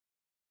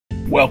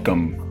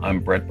Welcome, I'm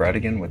Brett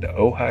Bradigan with the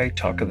Ojai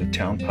Talk of the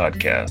Town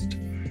podcast.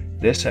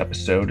 This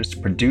episode is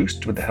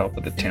produced with the help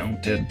of the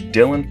talented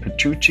Dylan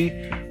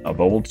Petrucci of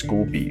Old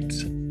School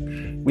Beats.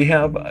 We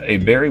have a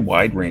very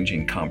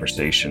wide-ranging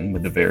conversation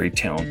with the very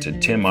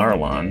talented Tim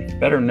Arlon,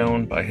 better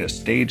known by his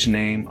stage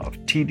name of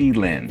T.D.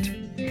 Lind.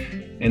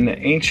 In the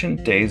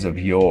ancient days of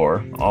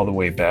yore, all the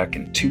way back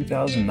in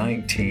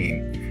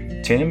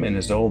 2019, Tim and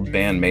his old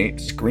bandmate,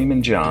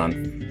 Screamin'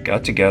 John,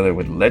 got together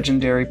with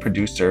legendary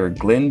producer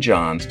Glyn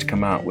Johns to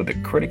come out with a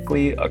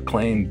critically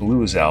acclaimed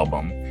blues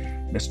album,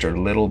 Mr.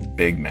 Little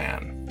Big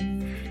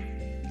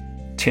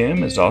Man.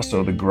 Tim is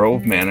also the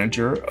Grove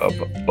manager of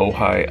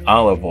Ojai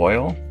Olive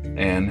Oil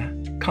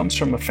and comes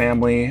from a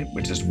family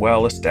which is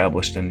well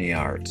established in the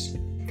arts.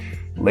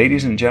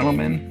 Ladies and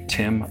gentlemen,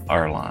 Tim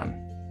Arlon.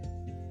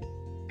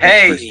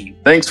 Hey!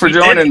 Thanks for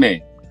joining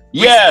me.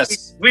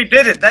 Yes! We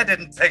did it. That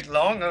didn't take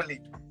long.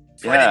 Only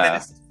 20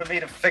 minutes for me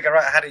to figure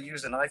out how to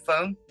use an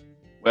iPhone.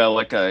 Well,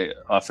 like I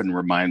often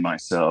remind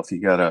myself,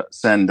 you got to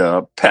send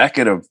a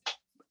packet of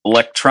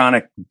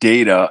electronic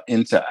data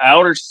into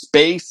outer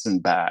space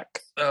and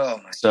back. Oh,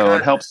 my God. So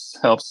it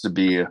helps to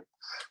be a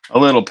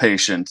little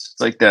patient.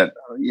 It's like that,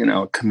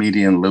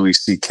 comedian Louis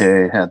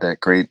C.K. had that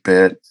great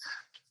bit.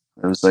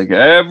 It was like,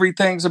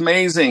 everything's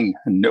amazing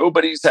and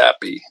nobody's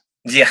happy.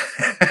 Yeah.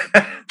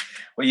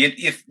 Well,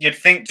 you'd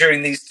think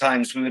during these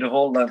times we would have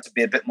all learned to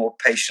be a bit more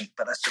patient,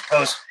 but I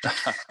suppose,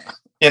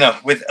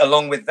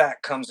 along with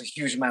that comes a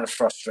huge amount of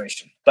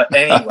frustration. But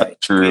anyway,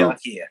 we are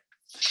here.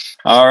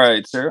 All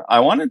right, sir.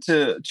 I wanted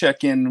to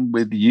check in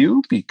with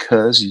you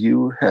because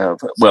you have,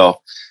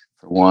 well,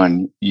 for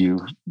one,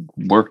 you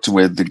worked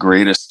with the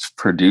greatest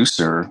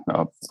producer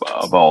of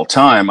all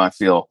time. I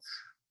feel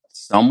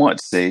somewhat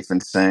safe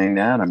in saying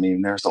that. I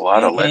mean, there's a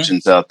lot of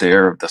legends out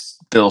there of the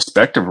Phil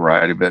Spector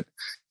variety, but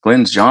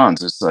Glyn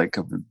Johns is like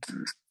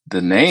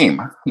the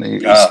name.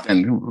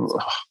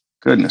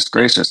 Goodness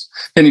gracious.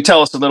 Can you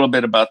tell us a little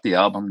bit about the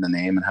album, the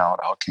name, and how it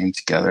all came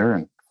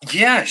together?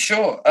 Yeah,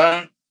 sure.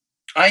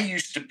 I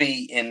used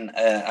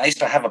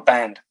to have a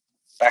band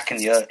back in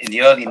the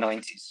early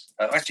 90s,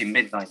 actually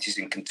mid 90s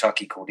in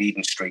Kentucky called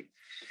Eden Street.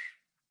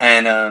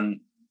 And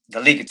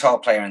the lead guitar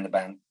player in the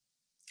band,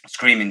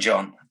 Screamin'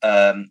 John,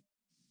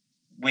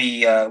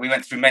 we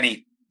went through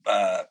many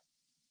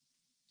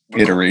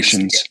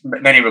iterations,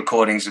 many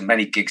recordings and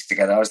many gigs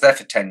together. I was there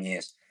for 10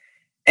 years.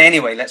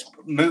 Anyway, let's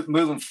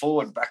moving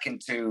forward back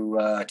into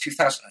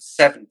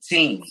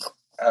 2017.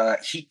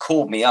 He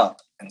called me up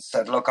and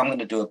said, "Look, I'm going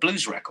to do a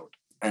blues record,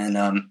 and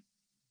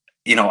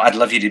I'd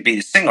love you to be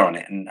the singer on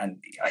it." And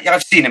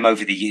I've seen him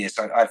over the years.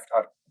 I've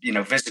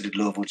visited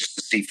Louisville just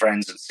to see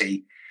friends and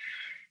see,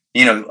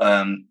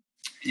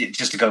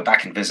 just to go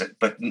back and visit,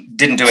 but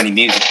didn't do any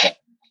music there.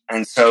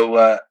 And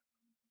so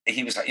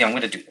he was like, "I'm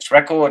going to do this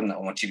record, and I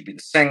want you to be the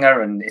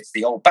singer." And it's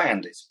the old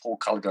band. It's Paul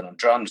Culligan on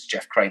drums,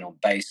 Jeff Crane on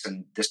bass,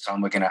 and this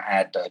time we're going to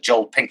add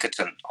Joel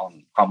Pinkerton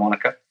on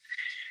harmonica.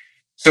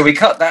 So we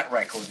cut that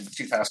record in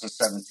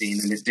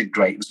 2017, and it did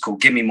great. It was called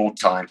 "Give Me More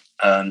Time,"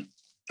 and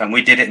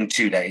we did it in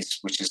 2 days,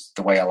 which is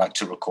the way I like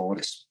to record.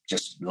 It's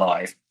just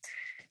live.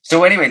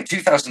 So anyway, in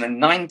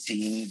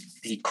 2019,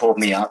 he called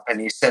me up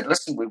and he said,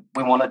 "Listen,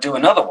 we want to do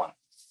another one."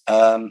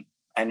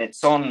 And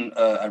it's on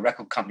a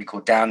record company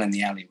called Down in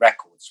the Alley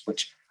Records,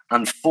 which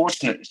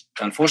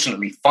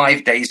unfortunately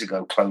 5 days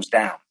ago closed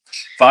down.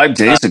 5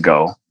 days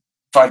ago?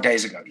 5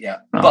 days ago, yeah.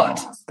 Oh, but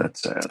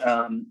that's sad.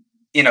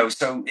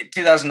 So in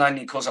 2019,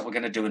 he calls up, we're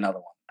going to do another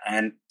one.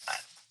 And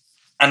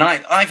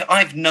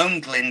I've known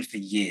Glyn for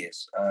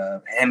years.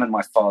 Him and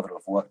my father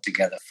have worked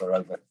together for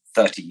over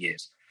 30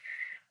 years.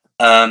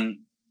 And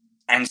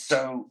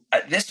so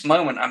at this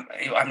moment,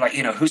 I'm like,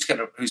 who's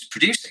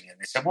producing? And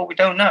they said, well, we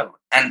don't know.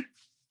 And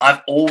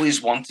I've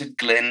always wanted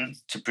Glyn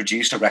to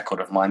produce a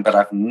record of mine, but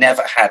I've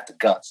never had the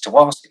guts to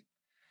ask him.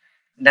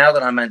 Now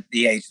that I'm at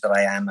the age that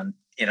I am, and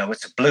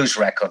it's a blues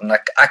record, and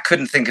I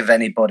couldn't think of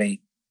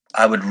anybody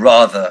I would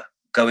rather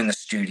go in the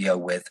studio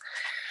with.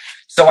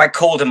 So I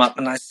called him up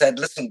and I said,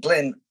 "Listen,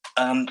 Glyn,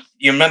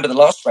 you remember the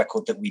last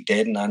record that we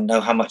did, and I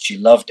know how much you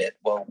loved it.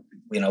 Well,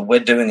 we're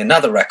doing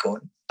another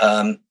record,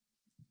 and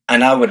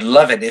I would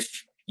love it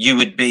if you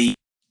would be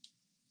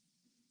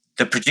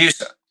the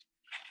producer.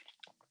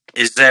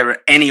 Is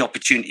there any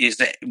opportunity?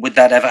 Would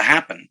that ever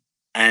happen?"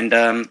 And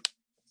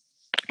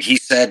he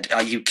said,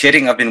 "Are you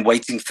kidding? I've been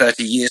waiting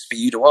 30 years for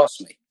you to ask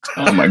me."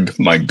 Oh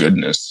my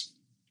goodness!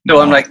 No,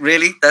 I'm like,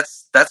 really?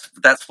 That's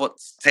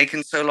what's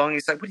taken so long? He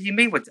said, "What do you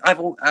mean?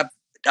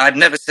 I've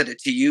never said it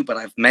to you, but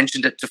I've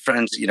mentioned it to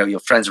friends. Your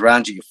friends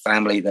around you, your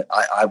family, that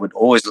I would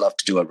always love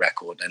to do a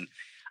record." And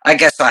I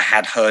guess I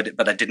had heard it,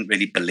 but I didn't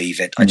really believe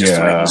it. I just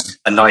thought it was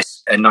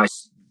a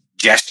nice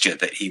gesture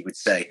that he would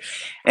say.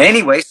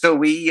 Anyway, so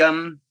we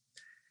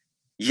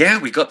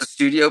got the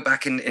studio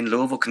back in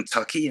Louisville,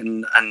 Kentucky,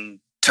 and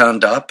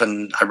turned up,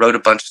 and I wrote a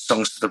bunch of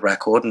songs for the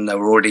record, and there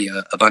were already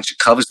a bunch of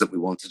covers that we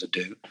wanted to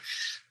do.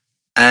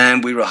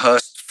 And we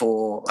rehearsed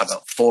for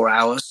about 4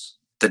 hours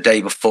the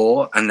day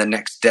before, and the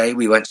next day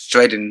we went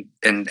straight in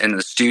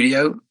the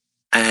studio,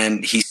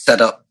 and he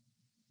set up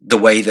the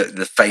way that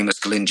the famous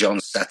Glyn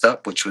Johns set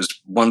up, which was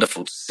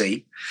wonderful to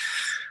see.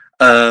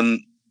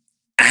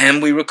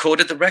 And we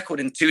recorded the record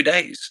in 2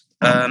 days.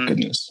 Oh my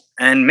goodness!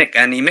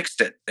 And he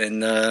mixed it in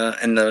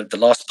the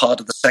last part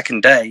of the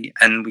second day,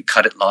 and we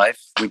cut it live.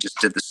 We just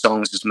did the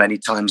songs as many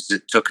times as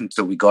it took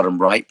until we got them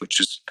right, which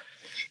was.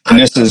 And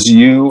this is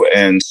you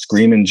and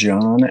Screamin'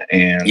 John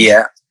and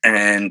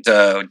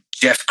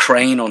Jeff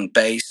Crane on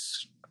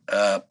bass,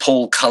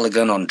 Paul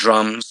Culligan on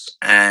drums,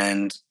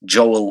 and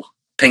Joel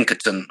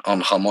Pinkerton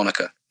on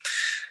harmonica.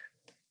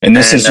 And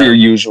this is your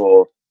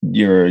usual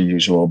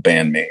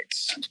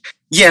bandmates.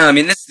 Yeah, I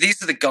mean,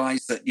 these are the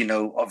guys that,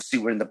 obviously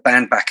were in the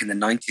band back in the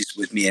 90s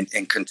with me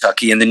in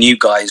Kentucky. And the new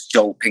guy is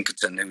Joel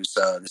Pinkerton, who's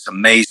this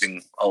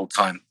amazing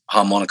old-time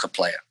harmonica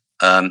player.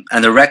 And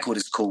the record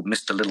is called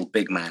Mr. Little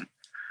Big Man.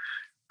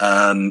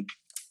 And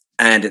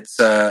it's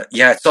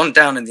on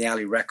Down in the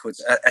Alley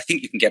Records. I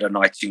think you can get it on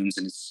iTunes,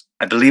 and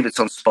I believe it's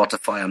on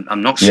Spotify.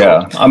 I'm not sure.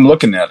 Yeah, I'm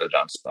looking at it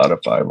on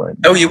Spotify right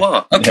now. Oh, you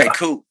are? Okay, yeah.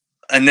 Cool.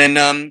 And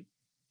then,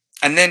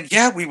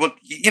 we were,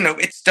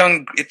 it's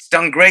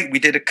done great. We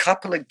did a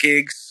couple of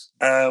gigs.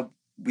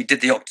 We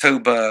did the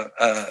October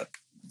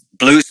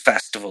Blues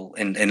Festival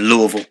in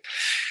Louisville,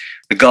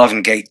 the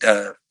Garden Gate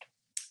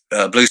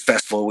Blues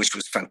Festival, which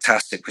was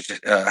fantastic, which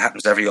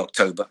happens every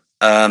October.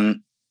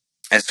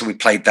 And so we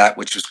played that,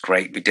 which was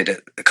great. We did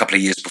it a couple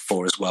of years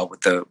before as well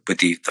with the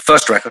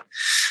first record.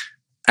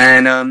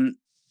 And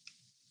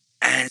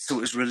so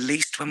it was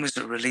released. When was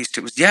it released?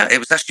 It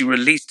was actually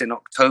released in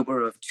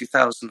October of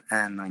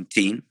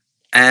 2019.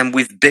 And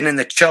we've been in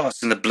the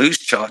charts, in the blues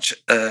charts,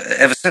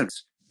 ever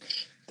since.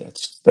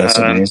 That's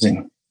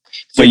amazing.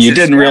 So you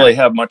didn't really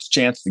have much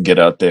chance to get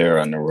out there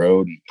on the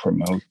road and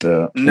promote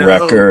the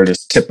record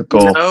as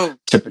typically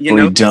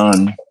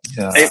done.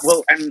 Yeah.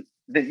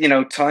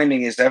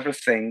 Timing is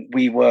everything.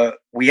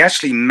 We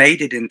actually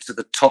made it into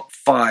the top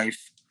 5,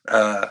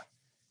 the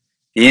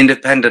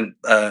independent,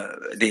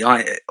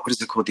 what is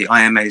it called? The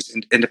IMA's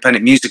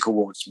Independent Music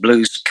Awards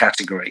Blues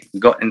category.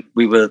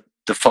 We were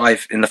the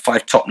 5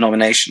 top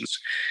nominations.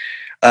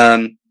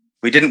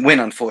 We didn't win,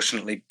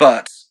 unfortunately,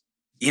 but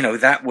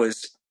that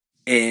was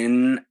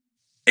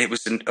it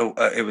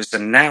was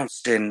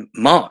announced in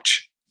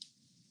March,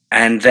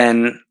 and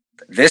then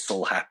this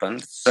all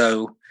happened.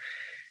 So,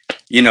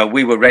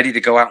 we were ready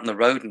to go out on the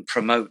road and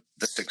promote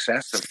the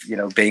success of,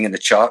 being in the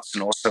charts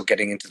and also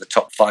getting into the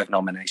top 5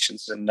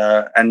 nominations. And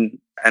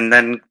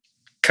then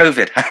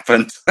COVID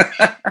happened.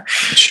 It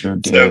sure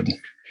did.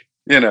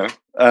 So,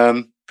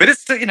 but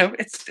it's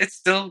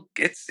still,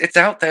 it's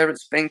out there.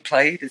 It's being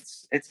played.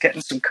 It's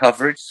getting some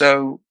coverage.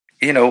 So,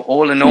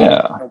 all in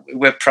all,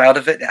 we're proud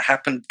of it. It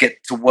happened.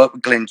 Get to work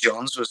with Glyn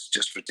Johns was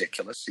just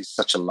ridiculous. He's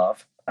such a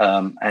love.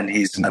 And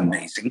he's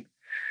amazing.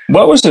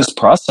 What was his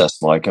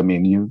process like? I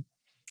mean, you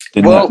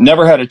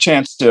never had a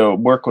chance to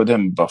work with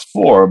him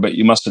before, but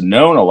you must have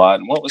known a lot.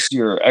 And what was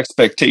your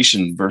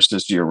expectation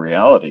versus your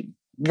reality?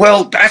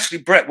 Well, actually,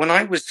 Brett, when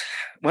I was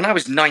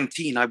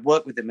 19, I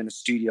worked with him in a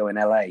studio in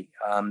LA.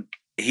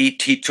 He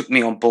took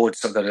me on board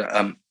so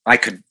that I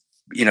could,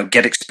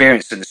 get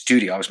experience in the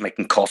studio. I was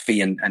making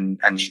coffee and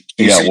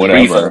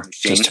whatever.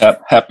 Just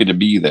happy to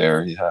be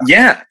there.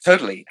 Yeah,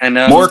 totally. And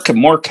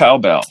more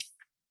cowbell.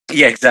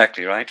 Yeah,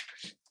 exactly right.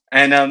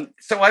 And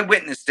so I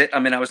witnessed it. I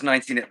mean, I was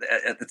 19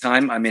 at the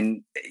time. I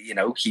mean,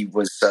 he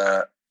was.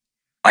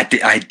 I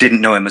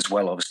didn't know him as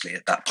well, obviously,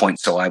 at that point.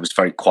 So I was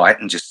very quiet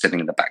and just sitting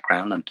in the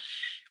background and,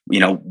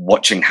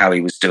 watching how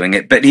he was doing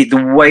it. But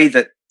the way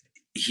that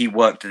he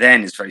worked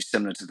then is very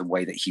similar to the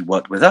way that he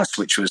worked with us,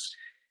 which was,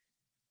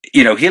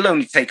 he'll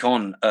only take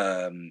on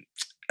a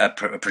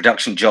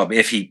production job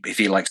if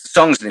he likes the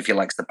songs and if he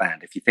likes the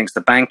band. If he thinks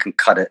the band can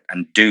cut it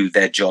and do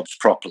their jobs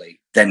properly,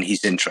 then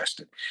he's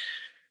interested.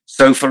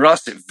 So for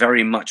us, it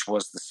very much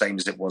was the same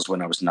as it was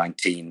when I was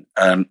 19.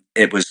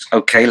 It was,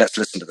 okay, let's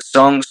listen to the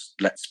songs.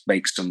 Let's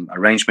make some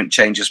arrangement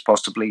changes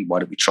possibly. Why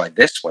don't we try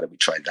this? Why don't we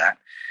try that?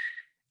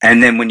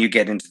 And then when you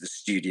get into the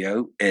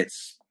studio,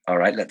 it's, all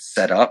right, let's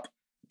set up,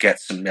 get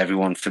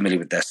everyone familiar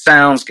with their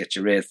sounds, get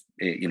your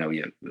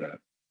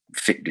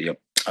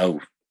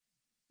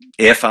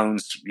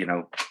earphones,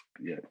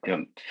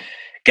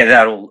 get it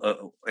out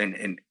all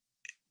in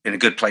a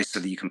good place so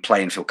that you can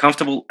play and feel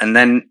comfortable, and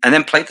then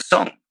play the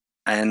song.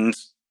 And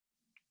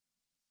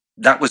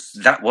that was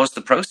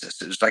the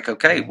process. It was like,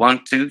 okay,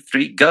 1, 2,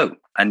 3, go,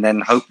 and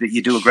then hope that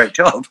you do a great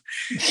job.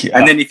 Yeah.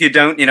 And then if you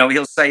don't,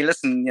 he'll say,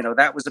 listen,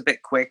 that was a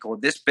bit quick, or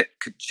this bit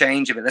could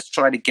change a bit. Let's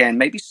try it again.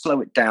 Maybe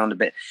slow it down a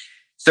bit.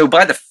 So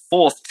by the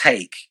 4th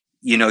take,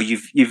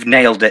 you've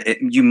nailed it.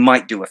 You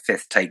might do a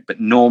 5th take,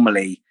 but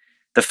normally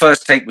the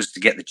first take was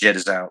to get the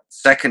jitters out.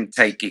 Second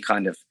take, you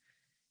kind of,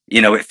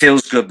 it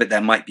feels good, but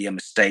there might be a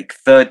mistake.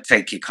 Third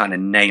take, you're kind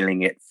of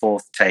nailing it.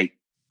 4th take.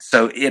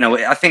 So,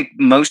 I think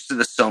most of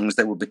the songs,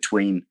 they were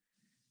between,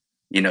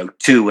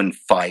 2 and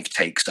 5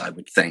 takes, I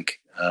would think.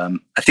 I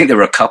think there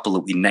were a couple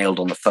that we nailed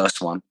on the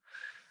first one,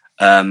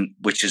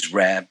 which is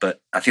rare,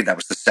 but I think that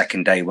was the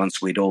second day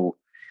once we'd all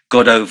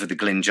got over the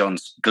Glyn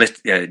Johns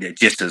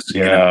jitters.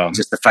 Yeah,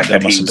 just the fact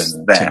that must he have was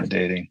been there.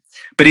 intimidating.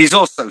 But he's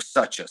also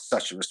such a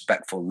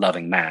respectful,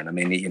 loving man. I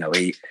mean,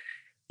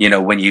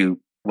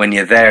 when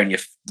you're there and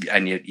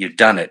you've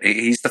done it,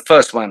 he's the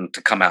first one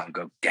to come out and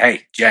go,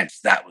 "Hey,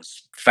 gents, that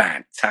was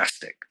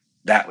fantastic.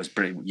 That was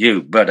brilliant.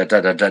 You,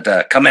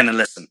 come in and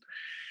listen."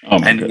 Oh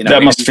my god,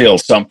 that must feel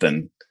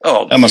something.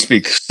 Oh, that must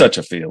be such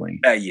a feeling.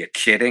 Are you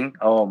kidding?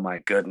 Oh my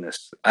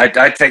goodness,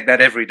 I'd take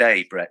that every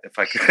day, Brett, if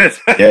I could.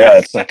 Yeah,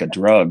 it's like a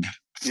drug.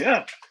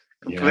 Yeah.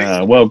 Completely.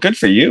 Yeah, well, good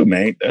for you,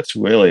 mate. That's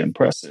really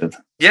impressive.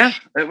 Yeah,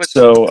 it was.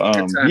 So,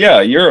 yeah,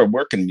 you're a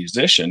working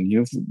musician.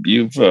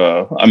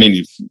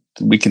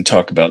 We can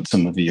talk about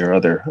some of your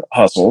other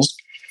hustles,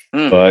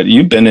 but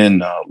you've been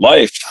in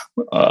life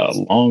a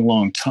long,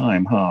 long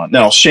time, huh?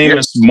 Now,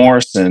 Seamus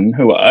Morrison,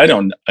 who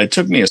it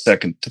took me a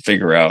second to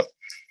figure out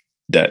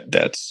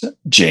that's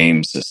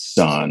James'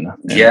 son.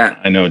 And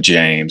I know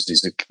James.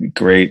 He's a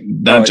great,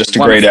 not just a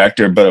great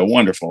actor, but a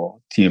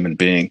wonderful human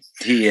being.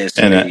 He is.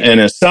 And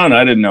his son,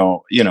 I didn't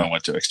know,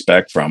 what to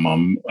expect from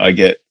him. I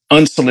get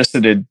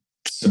unsolicited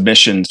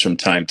submissions from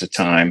time to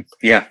time.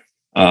 Yeah.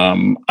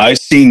 I've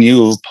seen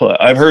you play.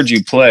 I've heard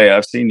you play.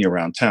 I've seen you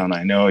around town.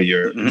 I know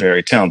you're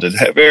very talented.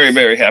 Very,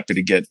 very happy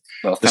to get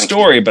the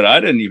story, but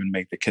I didn't even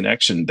make the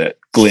connection that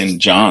Glyn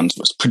Johns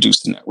was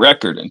producing that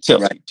record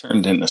until he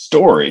turned in the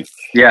story.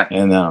 Yeah.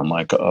 And then I'm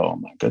like, oh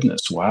my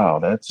goodness, wow,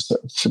 that's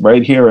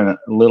right here in a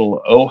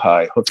little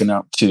Ojai, hooking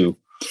up to,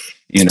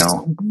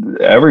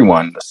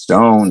 everyone, the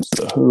Stones,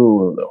 the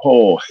Who, the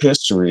whole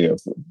history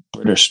of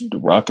British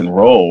rock and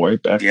roll,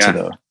 right back to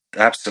the.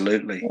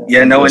 Absolutely.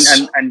 Yeah, no, and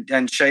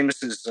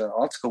Seamus's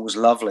article was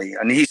lovely,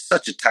 and he's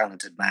such a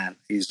talented man.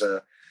 He is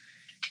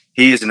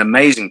an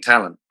amazing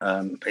talent.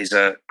 He's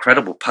a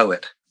credible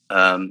poet,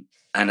 and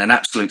an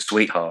absolute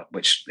sweetheart,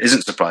 which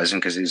isn't surprising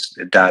because his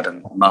dad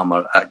and mum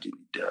are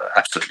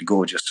absolutely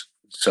gorgeous.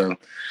 So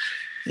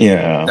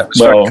yeah,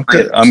 well,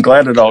 I'm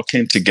glad it all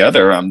came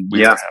together.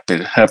 We were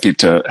happy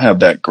to have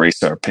that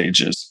grace our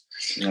pages.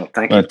 No,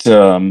 thank you. But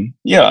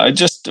I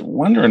just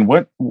wondering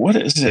what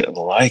is it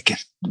like in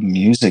the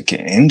music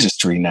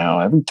industry now?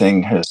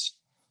 Everything has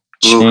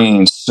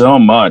changed so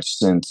much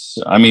since.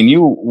 I mean,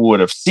 you would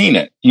have seen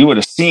it. You would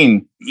have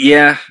seen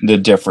the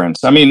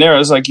difference. I mean, there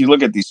is you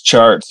look at these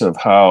charts of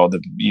how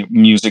the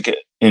music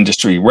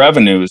industry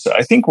revenues,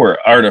 I think, were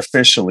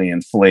artificially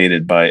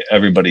inflated by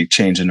everybody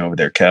changing over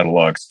their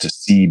catalogs to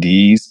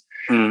CDs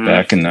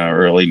back in the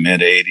early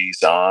mid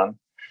 80s on.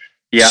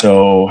 Yeah.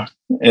 So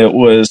it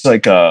was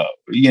like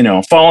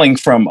falling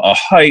from a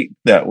height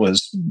that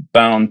was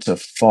bound to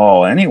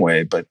fall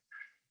anyway, but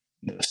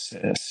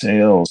the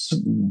sales,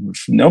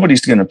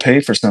 nobody's going to pay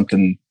for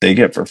something they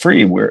get for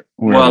free. We're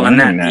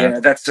learning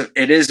that.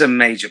 It is a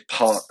major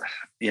part,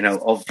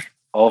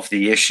 of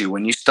the issue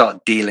when you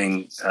start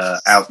dealing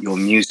out your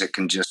music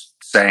and just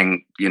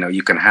saying,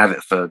 you can have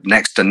it for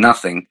next to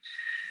nothing.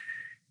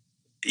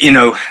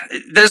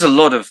 There's a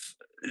lot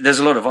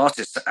of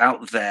artists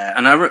out there,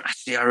 and I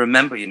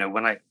remember,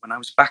 when I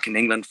was back in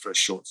England for a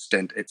short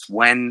stint, it's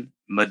when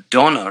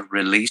Madonna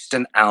released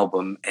an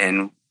album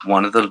in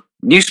one of the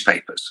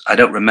newspapers. I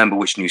don't remember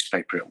which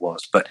newspaper it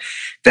was, but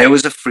there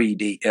was a free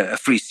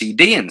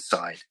CD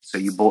inside. So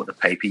you bought the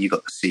paper, you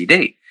got the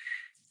CD,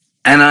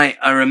 and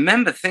I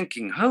remember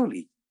thinking,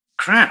 holy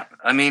crap!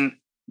 I mean,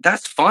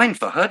 that's fine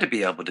for her to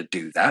be able to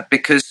do that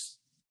because.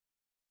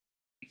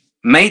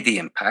 Made the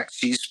impact.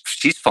 She's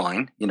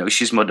fine.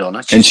 She's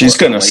Madonna. She's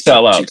going to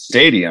sell out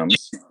stadiums.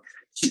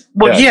 She's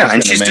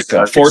and she's make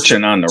a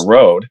fortune on the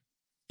road.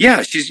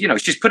 Yeah, she's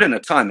put in her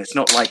time. It's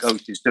not like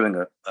she's doing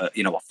a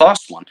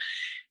fast one.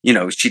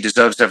 She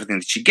deserves everything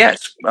that she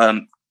gets.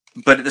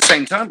 But at the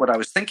same time, what I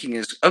was thinking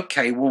is,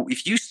 okay, well,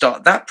 if you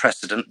start that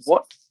precedent,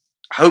 what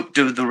hope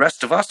do the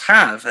rest of us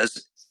have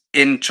as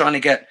in trying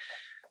to get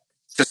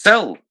to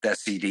sell their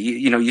CD?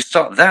 You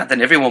start that,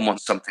 then everyone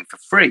wants something for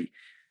free.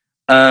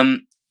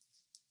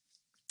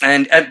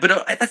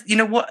 But you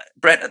know what,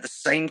 Brett? At the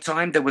same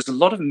time, there was a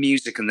lot of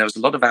music and there was a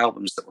lot of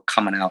albums that were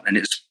coming out, and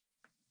it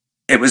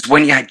was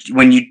when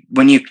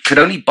you could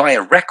only buy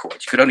a record,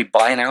 you could only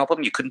buy an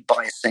album, you couldn't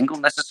buy a single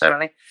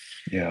necessarily.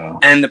 Yeah.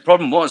 And the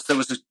problem was there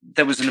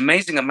was an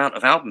amazing amount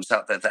of albums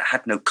out there that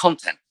had no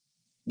content.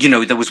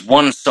 There was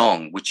one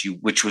song which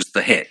was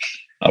the hit,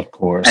 of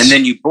course, and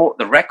then you bought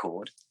the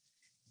record,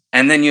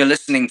 and then you're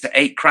listening to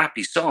 8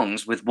 crappy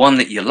songs with one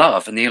that you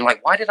love, and you're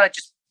like, why did I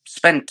just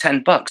spend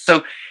 $10?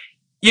 So.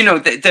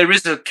 There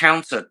is a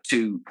counter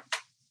to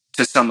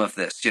some of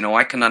this.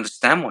 I can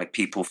understand why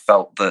people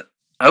felt that,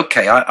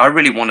 okay, I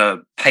really want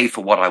to pay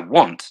for what I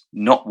want,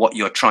 not what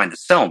you're trying to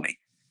sell me.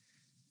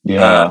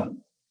 Yeah.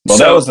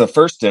 That was the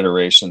first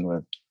iteration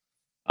with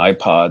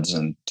iPods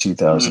in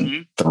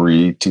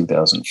 2003,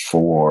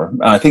 2004.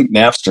 I think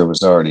Napster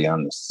was already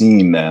on the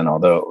scene then,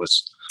 although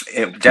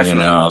it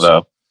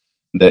definitely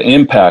the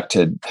impact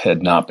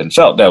had not been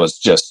felt. That was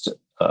just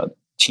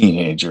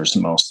teenagers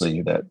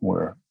mostly that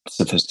were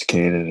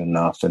sophisticated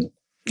enough and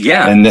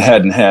they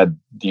hadn't had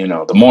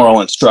the moral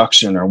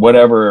instruction or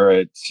whatever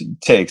it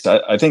takes.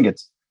 I think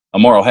it's a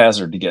moral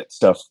hazard to get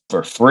stuff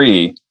for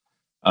free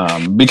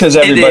because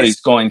everybody's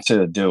going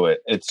to do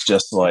it. It's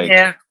just like,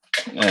 yeah.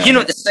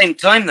 At the same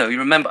time, though, you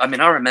remember, I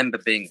remember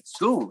being at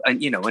school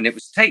and, and it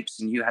was tapes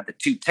and you had the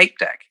 2 tape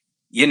deck,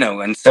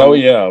 and so. Oh,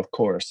 yeah, of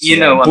course.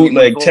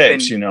 Bootleg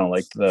tapes,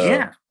 like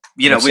the. Yeah.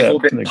 We've all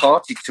been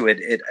party to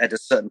it at a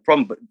certain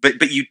problem,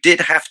 but you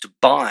did have to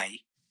buy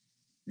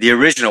the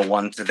original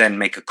one to then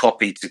make a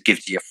copy to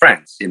give to your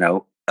friends,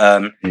 Yeah.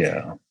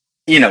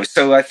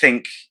 So I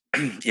think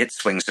it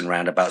swings and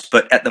roundabouts,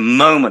 but at the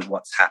moment,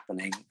 what's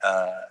happening,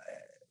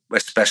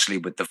 especially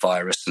with the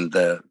virus and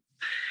the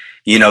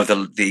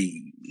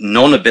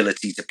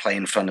non-ability to play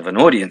in front of an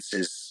audience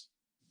is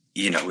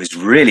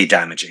really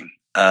damaging.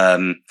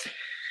 That's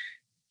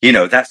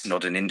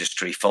not an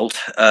industry fault.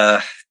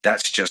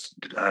 That's just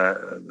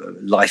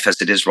life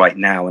as it is right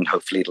now, and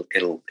hopefully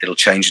it'll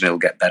change and it'll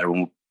get better,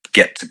 and we'll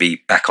get to be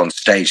back on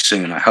stage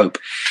soon, I hope.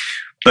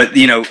 But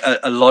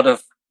a lot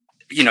of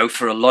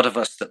for a lot of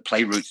us that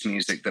play roots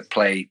music, that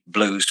play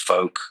blues,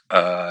 folk,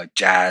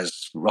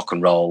 jazz, rock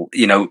and roll,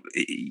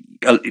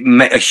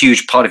 a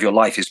huge part of your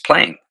life is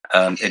playing.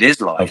 It is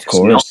live. Of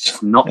course.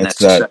 It's not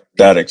necessarily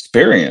that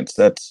experience.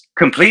 That's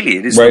completely.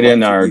 It is right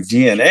in our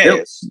DNA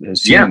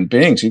as human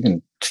beings. You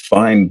can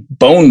find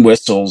bone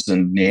whistles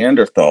and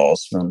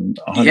Neanderthals from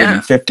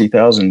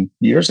 150,000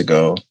 years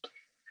ago.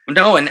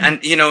 No,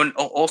 and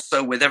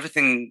also with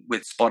everything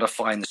with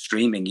Spotify and the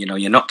streaming,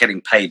 you're not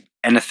getting paid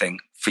anything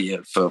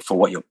for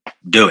what you're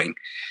doing.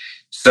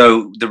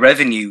 So the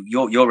revenue,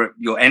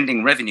 your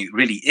ending revenue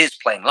really is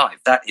playing live.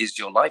 That is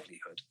your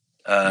livelihood.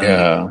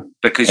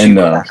 Because you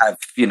gotta have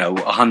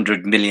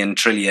 100 million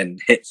trillion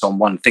hits on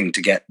one thing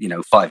to get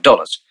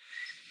 $5.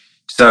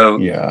 So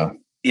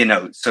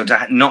so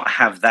to not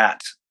have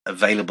that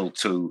available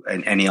to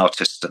any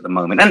artist at the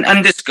moment,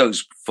 and this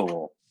goes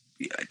for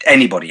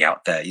anybody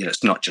out there,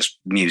 it's not just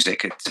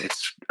music.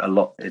 It's a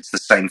lot. It's the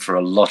same for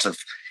a lot of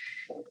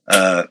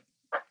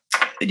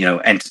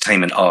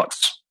entertainment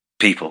arts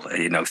people.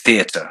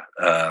 Theater,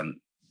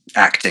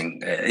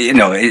 acting.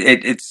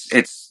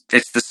 It's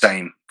the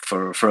same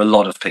for a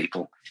lot of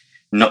people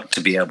not to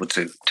be able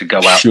to go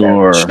out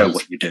there and show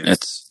what you do.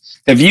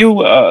 Have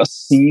you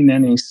seen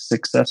any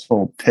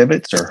successful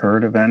pivots or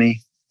heard of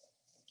any?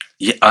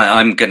 Yeah,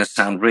 I'm going to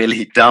sound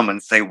really dumb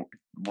and say,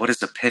 what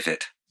is a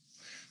pivot?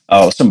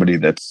 Oh, somebody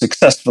that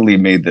successfully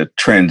made the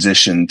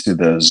transition to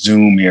the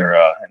Zoom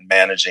era and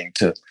managing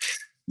to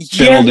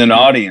build an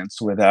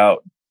audience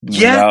without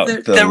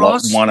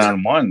the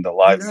one-on-one, the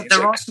live music.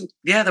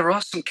 There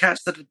are some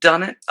cats that have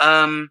done it.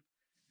 I'll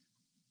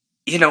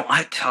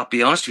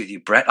be honest with you,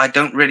 Brett. I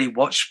don't really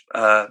watch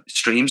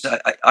streams.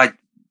 I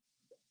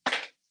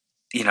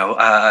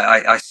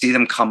see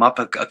them come up.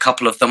 A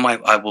couple of them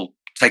I will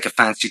take a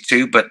fancy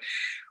to, but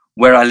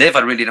where I live,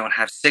 I really don't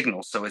have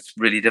signal, so it's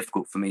really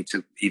difficult for me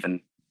to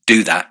even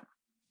do that.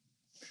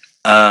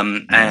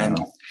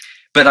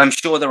 But I'm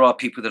sure there are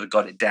people that have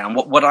got it down.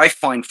 What I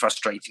find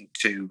frustrating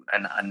too,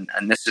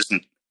 and this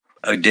isn't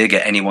a dig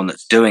at anyone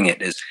that's doing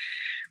it, is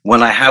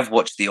when I have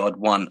watched the odd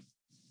one,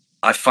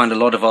 I find a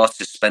lot of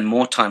artists spend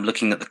more time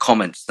looking at the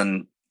comments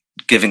than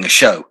giving a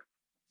show.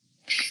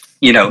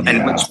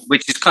 And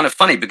which is kind of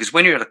funny, because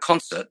when you're at a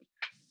concert,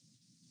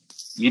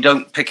 you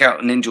don't pick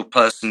out an an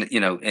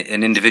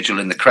individual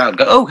in the crowd,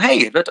 go, oh,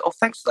 hey,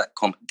 thanks for that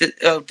comment.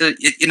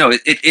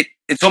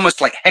 It's almost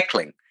like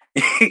heckling.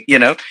 You're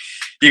going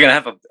to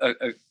have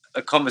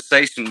a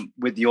conversation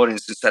with the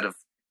audience instead of,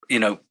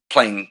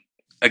 playing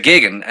a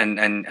gig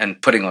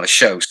and putting on a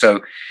show. So,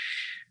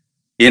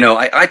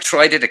 I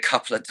tried it a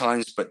couple of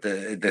times, but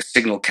the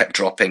signal kept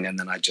dropping, and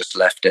then I just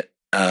left it.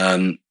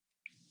 I'm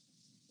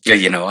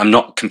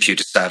not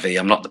computer savvy.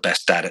 I'm not the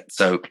best at it.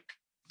 So,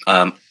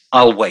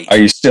 I'll wait. Are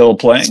you still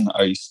playing?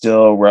 Are you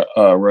still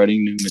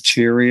writing new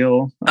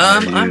material?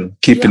 I'm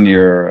keeping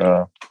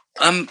your.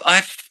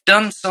 I've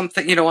done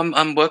something.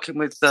 I'm working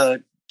with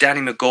Danny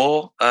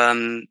McGaw,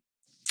 and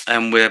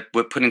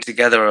we're putting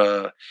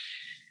together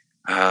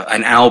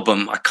an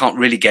album. I can't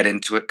really get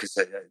into it because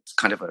it's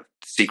kind of a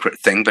secret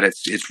thing, but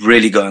it's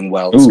really going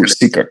well. It's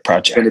secret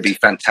project. It's going to be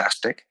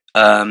fantastic.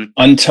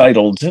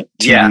 Untitled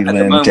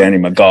Danny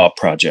McGaw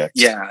project.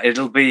 Yeah,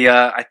 it'll be.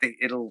 I think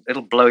it'll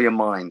blow your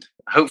mind.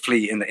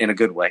 Hopefully in a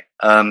good way.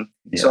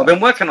 So I've been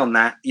working on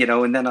that,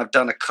 and then I've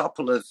done a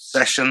couple of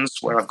sessions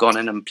where I've gone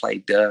in and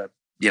played,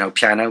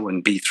 piano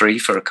and B3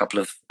 for a couple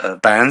of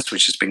bands,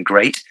 which has been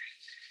great.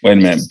 Wait a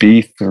minute,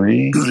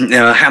 B3?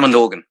 Hammond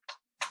organ.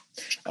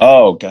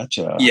 Oh,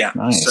 gotcha. Yeah.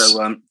 Nice.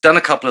 So done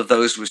a couple of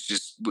those, which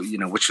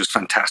was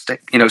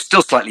fantastic.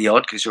 Still slightly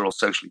odd because you're all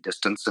socially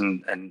distanced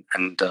and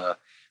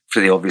for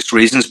the obvious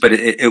reasons, but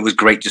it was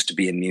great just to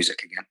be in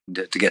music again,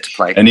 to get to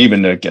play. And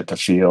even to get to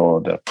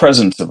feel the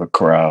presence of a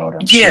crowd.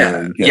 And be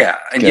in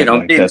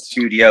the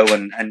studio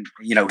and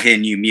hear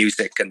new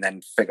music and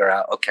then figure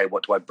out, okay,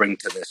 what do I bring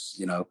to this,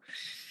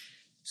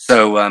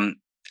 So I've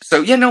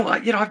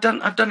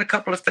done a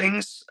couple of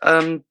things,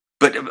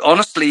 but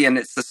honestly, and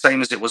it's the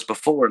same as it was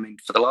before. I mean,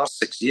 for the last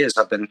 6 years,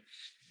 I've been,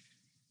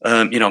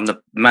 I'm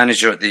the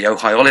manager at the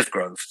Ojai Olive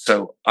Grove.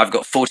 So I've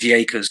got 40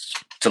 acres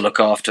to look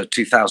after,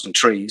 2,000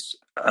 trees.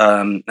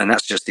 and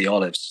that's just the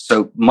olives.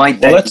 So my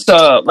day.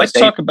 Well, let's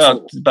talk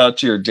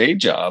about your day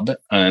job,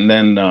 and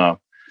then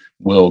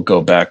we'll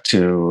go back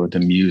to the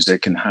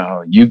music and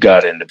how you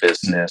got into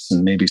business,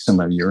 and maybe some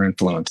of your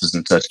influences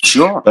and such.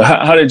 Sure. But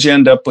how did you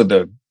end up with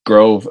the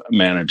Grove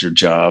manager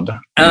job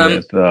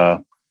with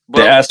the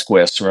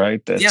Asquith,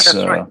 right? That's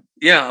right.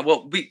 Yeah.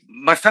 Well,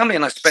 my family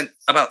and I spent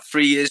about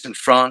 3 years in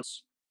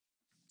France.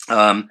 We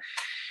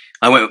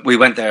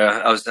went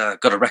there. I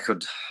got a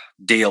record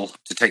deal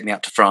to take me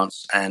out to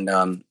France,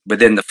 and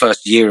within the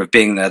first year of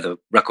being there, the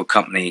record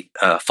company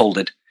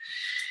folded.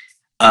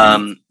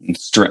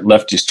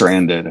 Left you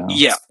stranded. Huh?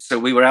 Yeah, so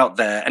we were out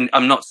there, and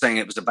I'm not saying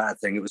it was a bad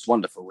thing. It was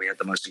wonderful. We had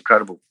the most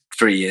incredible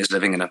 3 years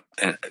living in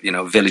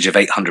a village of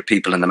 800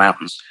 people in the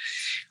mountains,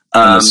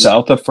 in the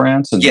south of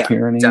France, in the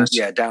Pyrenees.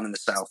 Down in the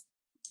south.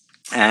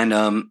 And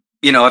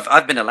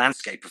I've been a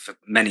landscaper for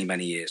many,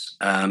 many years.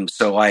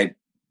 So I,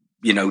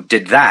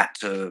 did that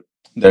to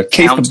the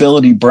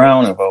capability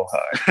Brown of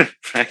Ojai.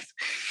 Right.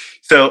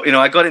 So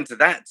I got into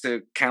that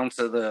to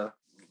counter the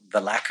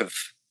lack of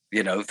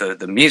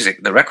the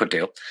music, the record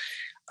deal.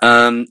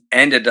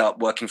 Ended up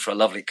working for a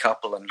lovely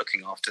couple and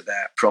looking after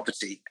their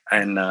property,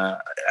 and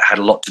had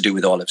a lot to do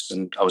with olives.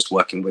 And I was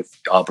working with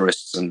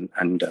arborists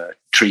and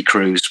tree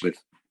crews with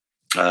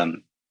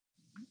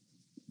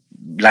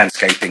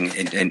landscaping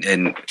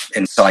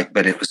in sight,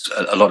 but it was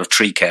a lot of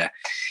tree care,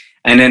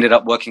 and ended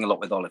up working a lot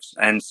with olives.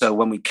 And so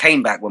when we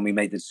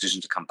made the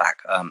decision to come back,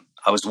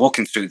 I was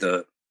walking through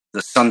the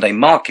Sunday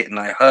market, and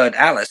I heard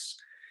Alice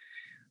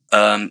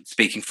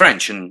speaking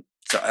French. And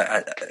so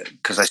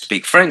because I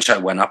speak French, I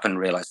went up and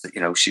realized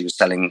that, she was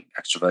selling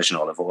extra virgin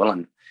olive oil.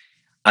 And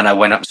I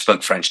went up and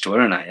spoke French to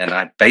her. And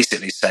I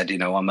basically said,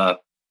 I'm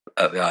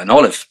an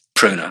olive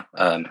pruner,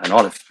 an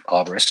olive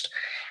arborist.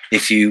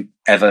 If you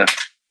ever,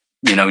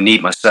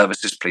 need my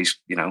services, please,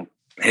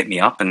 hit me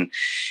up. And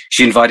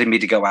she invited me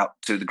to go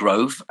out to the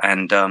Grove.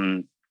 And,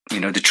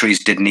 the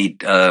trees did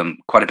need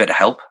quite a bit of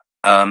help.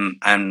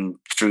 And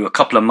through a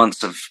couple of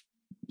months of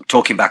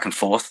talking back and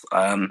forth,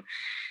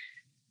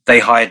 they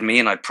hired me,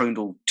 and I pruned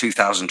all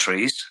 2,000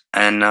 trees.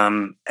 And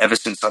ever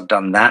since I've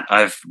done that,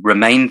 I've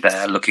remained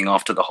there looking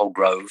after the whole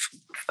grove,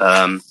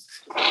 and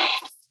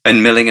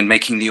milling and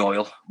making the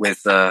oil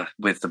with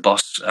the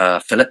boss,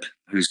 Philip,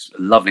 who's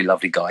a lovely,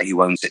 lovely guy. He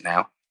owns it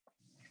now.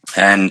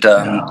 And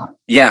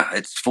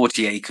it's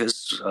 40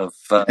 acres of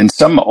and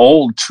some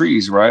old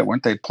trees, right?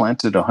 Weren't they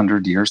planted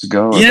 100 years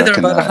ago? Yeah, they're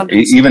about 100.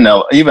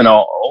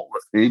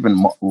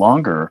 Even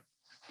longer.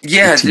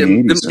 Yeah,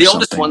 the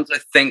oldest ones I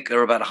think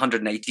are about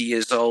 180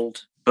 years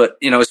old. But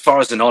as far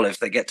as an olive,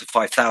 they get to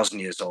 5,000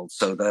 years old,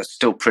 so they're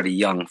still pretty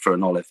young for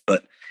an olive.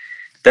 But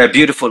they're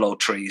beautiful old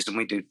trees, and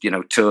we do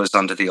tours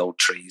under the old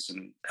trees,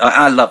 and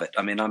I love it.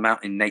 I mean, I'm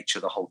out in nature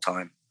the whole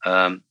time,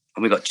 and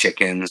we got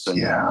chickens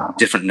and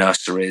different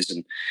nurseries,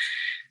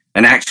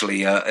 and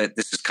actually,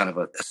 this is kind of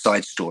a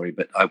side story,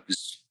 but I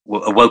was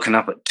woken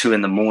up at 2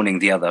 a.m.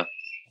 the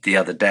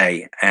other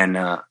day, and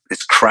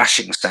this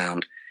crashing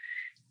sound,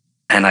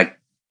 and I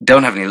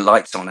don't have any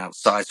lights on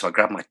outside, so I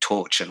grab my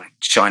torch and I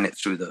shine it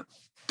through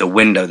the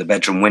window, the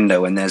bedroom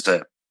window, and there's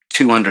a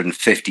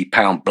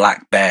 250-pound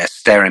black bear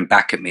staring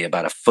back at me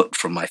about a foot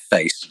from my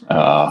face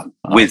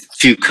with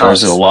 2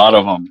 cubs. There's a lot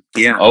of them.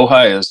 Yeah.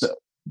 Ojai is, the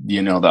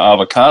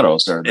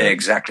avocados are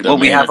exactly. Well,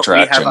 we have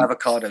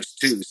avocados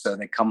too, so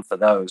they come for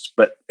those.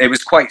 But it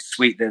was quite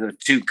sweet. There were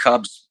 2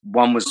 cubs.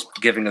 One was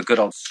giving a good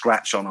old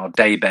scratch on our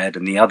daybed,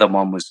 and the other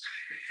one was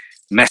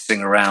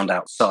messing around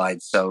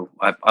outside. So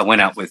I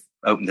went out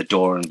opened the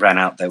door and ran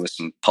out. There were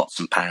some pots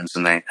and pans,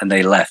 and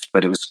they left.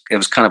 But it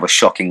was kind of a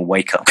shocking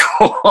wake up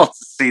call to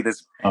see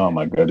this. Oh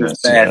my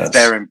goodness! Bear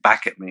staring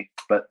back at me.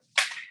 But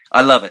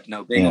I love it.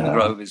 No, being on the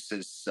Grove is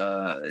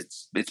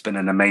it's been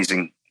an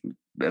amazing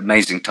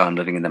time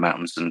living in the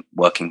mountains and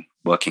working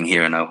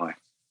here in Ojai.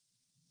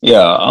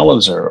 Yeah,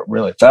 olives are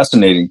really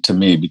fascinating to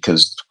me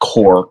because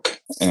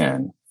cork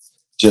and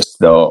just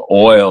the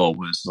oil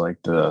was like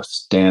the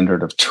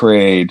standard of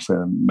trade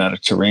for the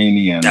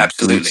Mediterranean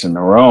Greeks and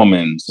the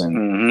Romans,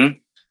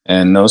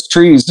 and those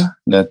trees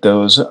that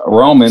those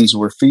Romans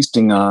were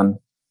feasting on,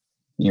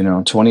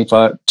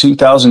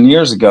 2,000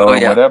 years ago or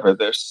whatever,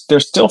 they're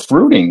still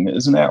fruiting,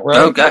 isn't that right?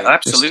 Oh,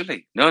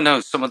 absolutely.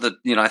 No. Some of the,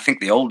 I think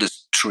the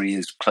oldest tree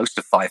is close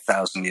to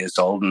 5,000 years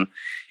old, and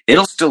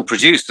it'll still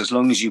produce as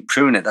long as you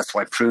prune it. That's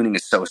why pruning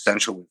is so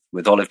essential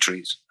with olive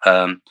trees.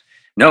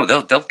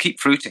 They'll keep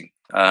fruiting.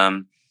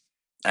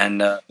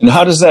 And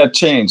how does that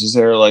change? Is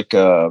there like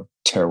a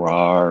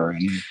terroir or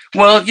any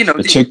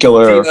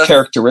particular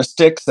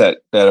characteristics that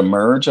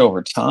emerge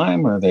over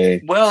time, or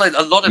they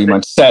a lot of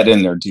it set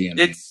in their DNA?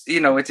 It's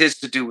it is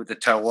to do with the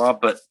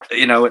terroir, but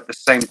at the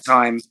same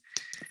time,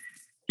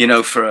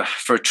 for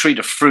a tree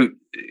to fruit,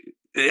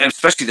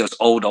 especially those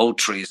old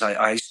trees,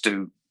 I used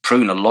to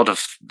prune a lot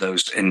of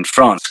those in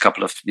France, a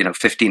couple of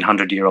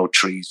 1,500-year-old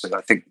trees,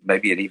 I think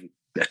maybe even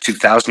a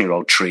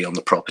 2,000-year-old tree on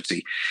the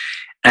property.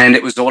 And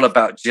it was all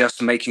about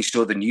just making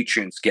sure the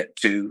nutrients get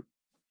to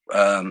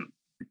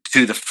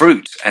the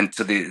fruit and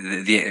to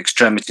the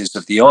extremities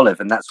of the olive.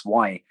 And that's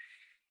why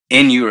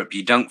in Europe,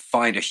 you don't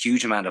find a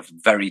huge amount of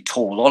very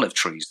tall olive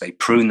trees. They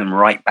prune them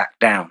right back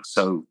down.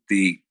 So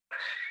the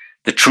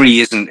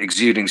tree isn't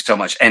exuding so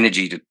much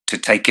energy to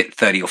take it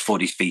 30 or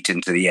 40 feet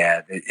into the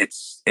air.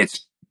 It's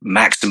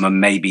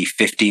maximum maybe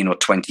 15 or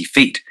 20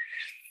 feet.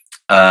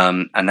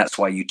 And that's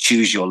why you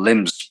choose your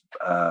limbs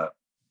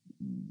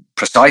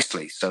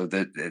precisely. So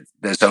that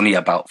there's only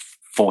about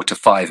 4 to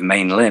 5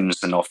 main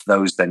limbs. And off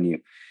those,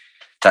 then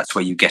that's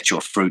where you get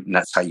your fruit, and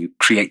that's how you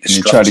create the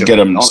structure. You try to get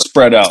them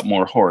spread out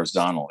more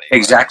horizontally.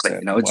 Exactly.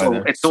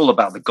 Right? It's all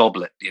about the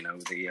goblet,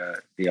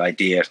 the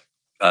idea.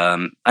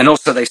 And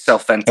also they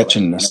self-ventilate.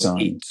 Catching the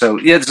sun. So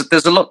yeah,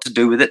 there's a lot to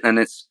do with it, and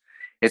it's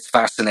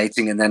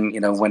fascinating. And then,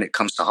 when it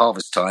comes to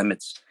harvest time,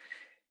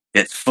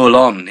 it's full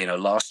on.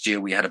 Last year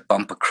we had a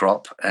bumper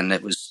crop, and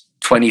it was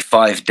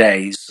 25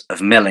 days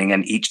of milling,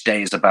 and each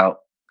day is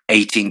about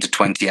 18 to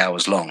 20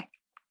 hours long.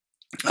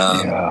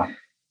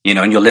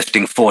 And you're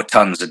lifting 4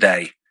 tons a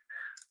day.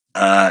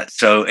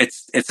 So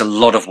it's a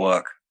lot of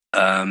work.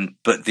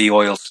 But the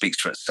oil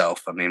speaks for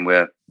itself. I mean,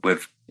 we're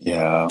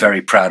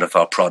very proud of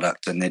our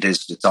product, and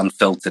it's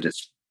unfiltered,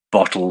 it's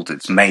bottled,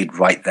 it's made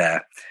right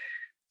there.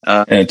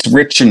 And it's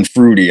rich and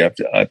fruity.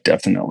 I've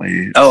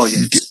definitely. Oh,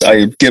 yes.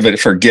 I give it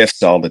for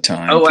gifts all the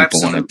time. Oh, people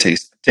absolutely. Want to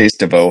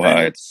taste of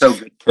Ojai. It's so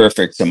good.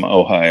 Perfect. Some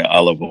Ojai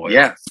olive oil.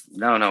 Yeah.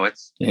 No.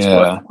 It's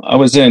I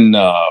was in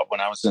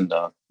when I was in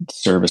the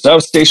service. I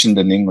was stationed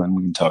in England.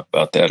 We can talk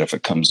about that if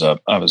it comes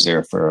up. I was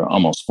there for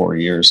almost 4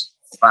 years.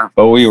 Wow.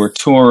 But we were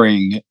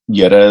touring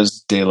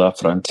Jerez de la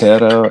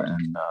Frontera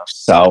and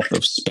south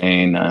of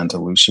Spain,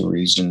 Andalusia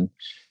region.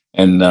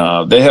 And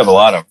they have a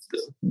lot of,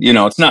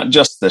 it's not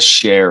just the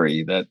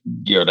sherry that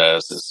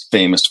Jerez is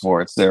famous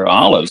for; it's their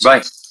olives.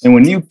 Right. And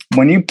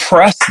when you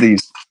press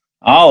these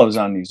olives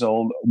on these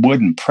old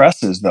wooden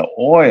presses, the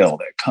oil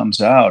that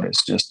comes out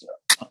is just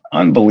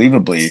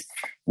unbelievably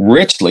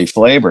richly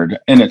flavored,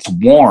 and it's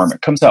warm.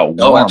 It comes out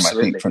warm. I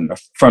think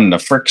from the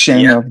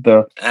friction of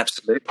the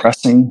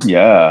pressing.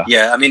 Yeah.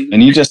 Yeah. I mean,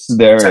 and you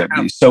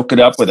you soak it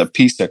up with a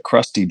piece of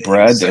crusty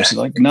bread. Exactly. There's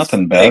like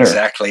nothing better.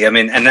 Exactly. I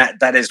mean, and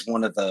that is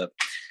one of the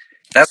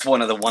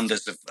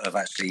wonders of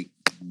actually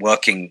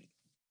working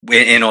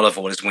in olive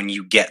oil, is when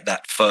you get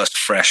that first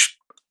fresh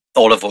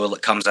olive oil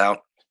that comes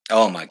out.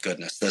 Oh my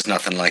goodness, there's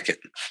nothing like it.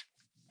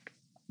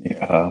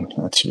 Yeah,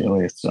 that's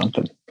really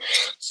something.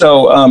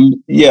 So,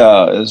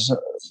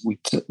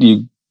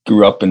 you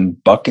grew up in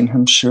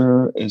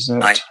Buckinghamshire. Is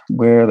that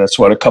where? That's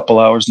a couple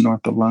hours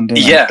north of London.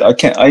 Yeah,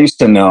 I used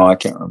to know. I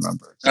can't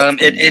remember.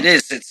 It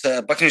is. It's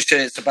Buckinghamshire.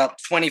 It's about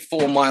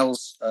 24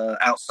 miles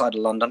outside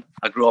of London.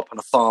 I grew up on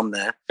a farm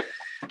there.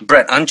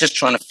 Brett, I'm just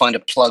trying to find a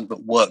plug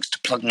that works to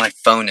plug my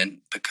phone in,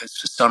 because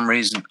for some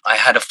reason I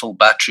had a full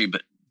battery,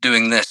 but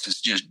doing this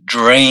is just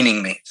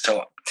draining me.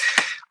 So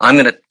I'm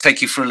going to take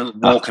you for a little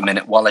walk a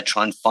minute while I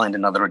try and find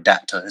another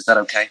adapter. Is that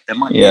okay? There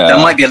might be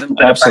a little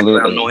bit of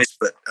background noise,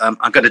 but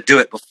I've got to do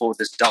it before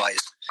this dies.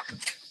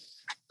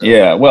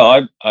 Yeah,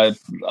 well,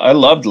 I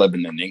loved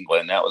living in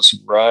England. That was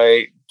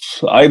right.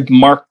 I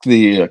marked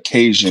the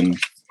occasion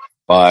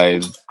by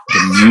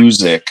the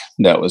music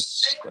that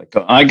was like,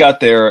 I got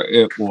there,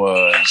 it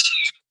was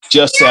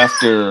just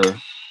after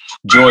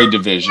Joy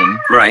Division,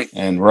 right,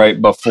 and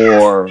right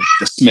before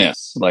the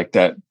Smiths, like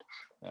that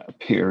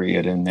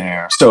period in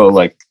there. So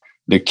like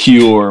The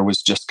Cure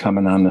was just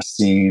coming on the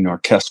scene,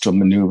 Orchestral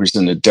Maneuvers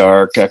in the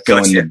Dark, Echo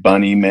and the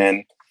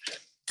Bunnymen.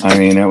 I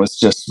mean, it was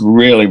just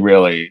really,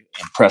 really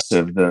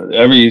impressive.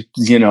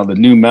 The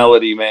New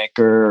Melody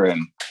Maker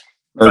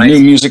New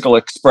Musical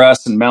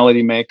Express and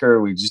Melody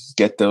Maker, we just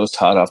get those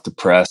hot off the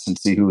press and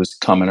see who was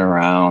coming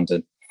around.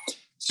 And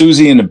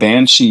Susie and the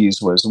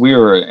Banshees we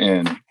were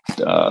in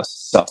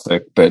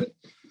Suffolk, but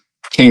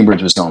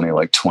Cambridge was only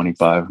like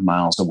 25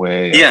 miles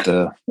away at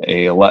the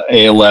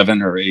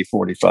A11 or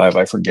A45,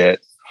 I forget.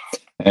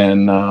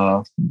 And,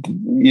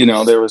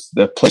 there was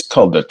the place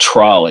called the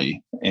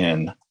Trolley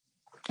in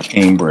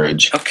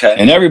Cambridge. Okay.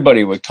 And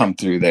everybody would come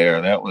through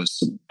there. That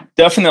was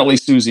definitely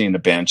Susie and the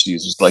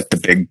Banshees was like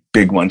the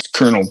big ones.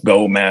 Colonel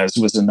Gomez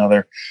was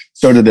another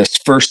sort of this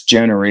first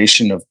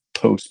generation of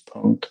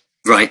post-punk.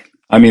 Right.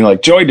 I mean,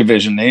 like Joy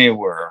Division, they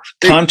were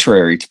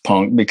contrary to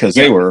punk because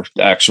they were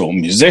actual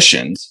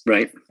musicians.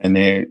 Right. And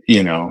they,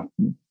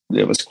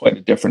 it was quite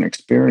a different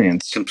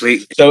experience.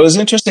 Completely. So it was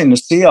interesting to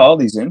see all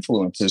these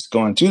influences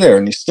going through there.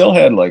 And you still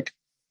had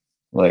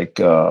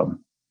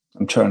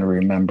I'm trying to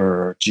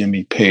remember,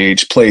 Jimmy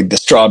Page played the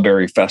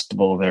Strawberry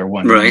Festival there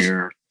one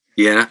year.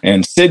 Yeah.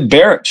 And Syd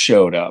Barrett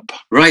showed up.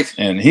 Right.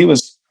 And he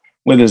was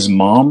with his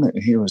mom.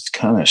 And he was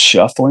kind of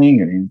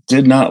shuffling and he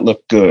did not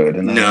look good.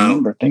 And I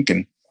remember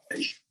thinking,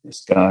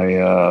 this guy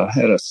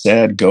had a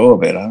sad go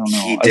of it. I don't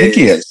know. I think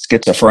he had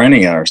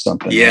schizophrenia or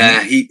something. Yeah,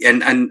 right? He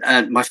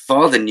and my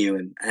father knew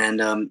him.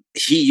 And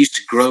he used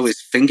to grow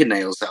his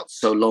fingernails out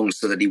so long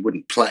so that he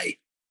wouldn't play.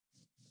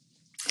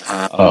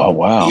 Oh,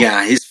 wow.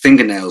 Yeah, his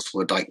fingernails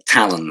were like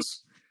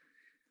talons.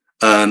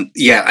 I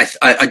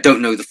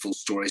don't know the full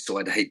story, so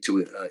I'd hate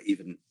to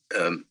even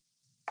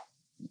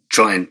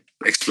try and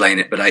explain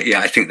it. But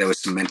I think there were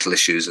some mental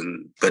issues,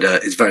 but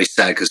it's very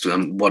sad because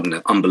what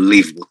an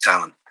unbelievable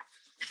talent.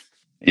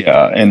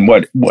 Yeah, and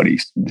what he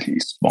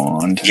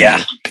spawned.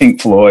 Yeah.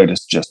 Pink Floyd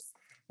is just,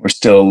 we're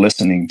still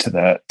listening to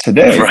that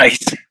today.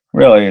 Right.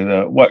 Really,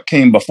 what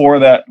came before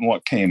that and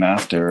what came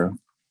after,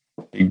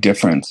 big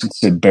difference. And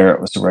Syd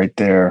Barrett was right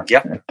there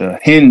at the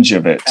hinge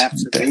of it,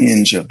 Absolutely. the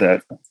hinge of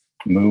that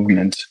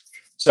movement.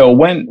 So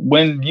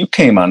when you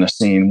came on the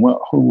scene,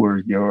 who were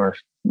your,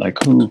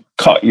 like, who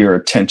caught your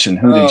attention?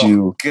 Who did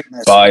you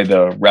buy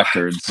the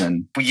records?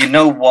 And well, you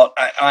know what,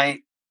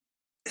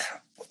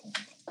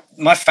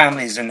 my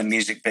family is in the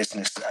music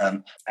business,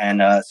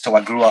 and so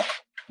I grew up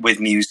with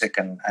music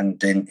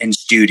and in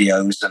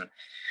studios,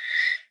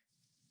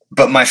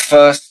 but my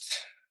first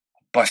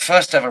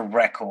ever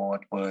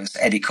record was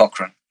Eddie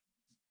Cochran,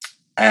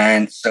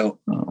 and so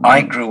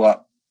I grew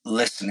up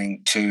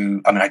listening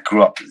to a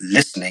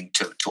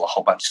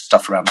whole bunch of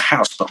stuff around the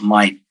house, but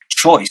my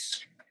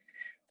choice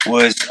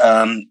was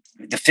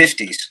the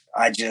 50s.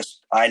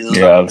 I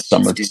love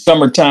the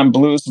Summertime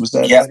Blues. Was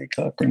that Eddie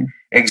Cochran?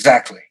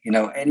 Exactly. You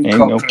know, Eddie Ain't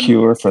Cochran. No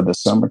Cure for the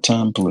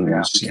Summertime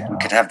Blues. We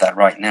could have that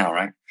right now,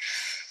 right?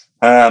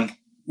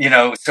 You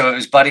know, so it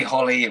was Buddy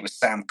Holly, it was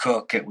Sam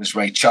Cooke, it was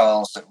Ray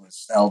Charles, it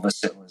was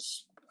Elvis, it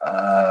was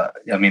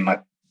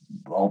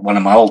one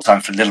of my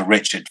all-time for Little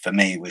Richard for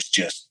me was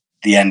just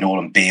the end all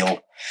and be all.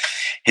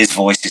 His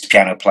voice, his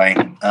piano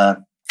playing,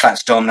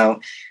 Fats Domino.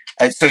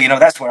 So, you know,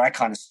 that's where I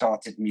kind of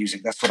started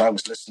music. That's what I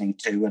was listening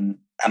to. And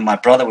my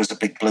brother was a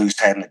big blues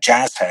head and a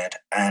jazz head.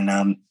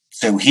 And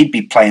so he'd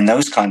be playing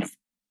those kind of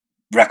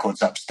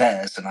records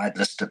upstairs, and I'd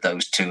listen to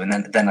those too.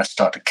 And then I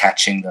started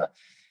catching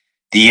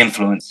the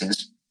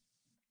influences.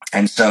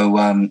 And so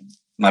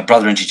my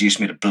brother introduced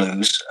me to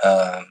blues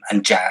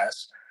and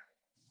jazz.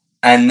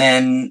 And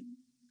then,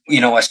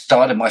 you know, I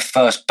started my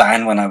first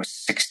band when I was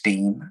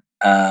 16.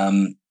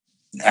 And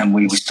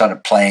we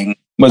started playing.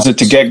 Was it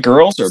to get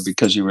girls or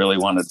because you really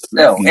wanted to?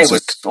 No, it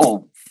was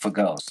all for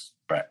girls,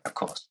 Brett, of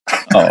course.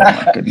 Oh,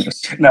 my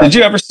goodness. No. Did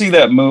you ever see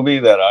that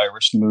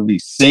Irish movie,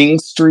 Sing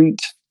Street?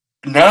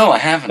 No, I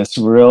haven't. It's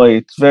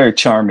a very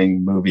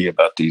charming movie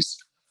about these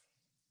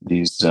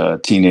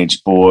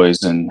teenage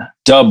boys in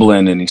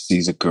Dublin, and he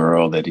sees a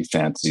girl that he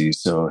fancies.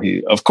 So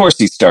he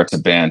starts a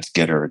band to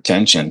get her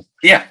attention.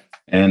 Yeah.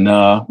 And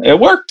it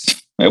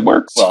worked. It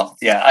works. Well,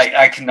 yeah,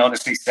 I can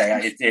honestly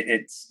say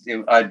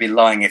I'd be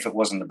lying if it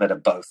wasn't a bit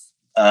of both.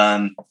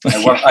 I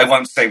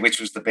won't say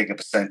which was the bigger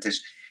percentage,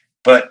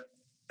 but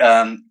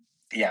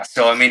yeah.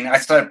 So I mean, I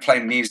started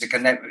playing music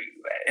and then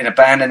in a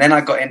band, and then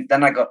I got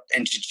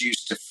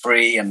introduced to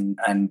Free and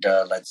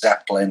Led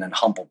Zeppelin and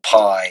Humble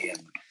Pie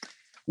and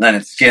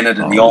Leonard Skinner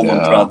and the Allman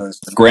Brothers,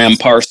 Graham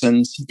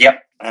Parsons.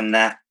 Yep, and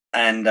that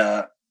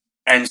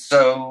and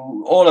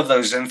so all of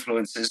those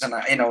influences, and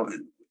you know,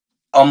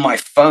 on my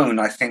phone,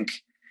 I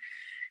think,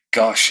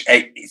 gosh,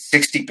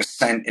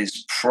 60%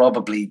 is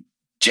probably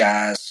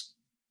jazz.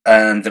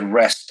 And the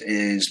rest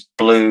is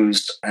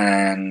blues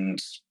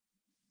and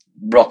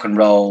rock and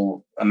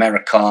roll,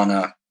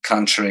 Americana,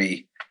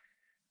 country.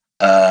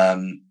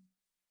 So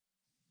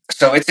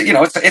it's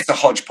a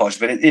hodgepodge,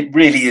 but it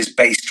really is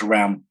based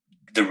around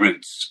the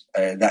roots.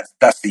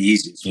 That's the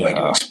easiest way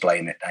to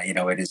explain it. You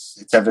know,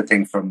 it's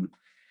everything from,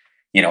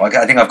 you know,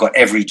 I think I've got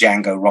every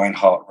Django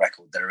Reinhardt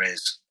record there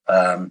is.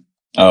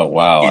 Oh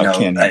wow! You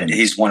know,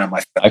 he's one of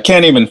my. I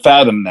can't even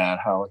fathom that,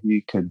 how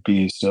he could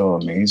be so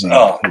amazing.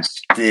 Oh,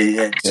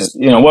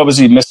 you know, what was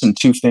he missing?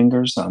 2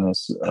 fingers on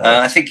his.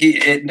 I think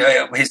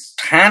his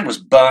hand was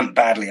burnt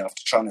badly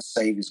after trying to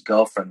save his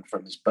girlfriend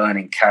from his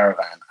burning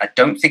caravan. I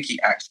don't think he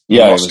actually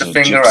lost a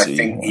finger.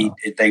 Gypsy,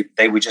 I think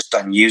they were just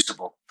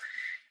unusable.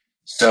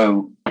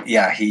 So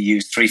yeah, he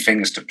used 3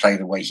 fingers to play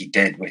the way he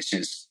did, which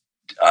is.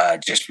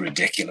 Just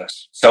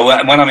ridiculous. So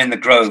when I'm in the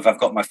Grove, I've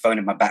got my phone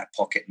in my back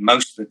pocket.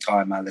 Most of the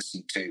time I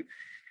listen to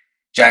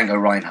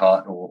Django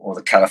Reinhardt or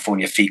the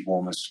California Feet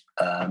Warmers.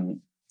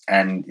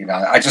 And, you know,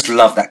 I just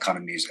love that kind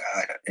of music.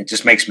 It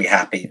just makes me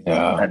happy.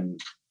 Yeah.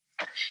 And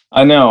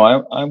I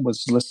know I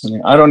was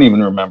listening. I don't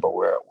even remember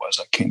where it was.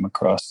 I came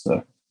across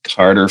the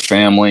Carter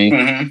family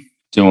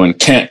doing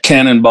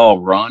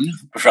Cannonball Run.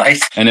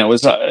 Right. And it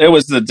was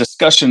the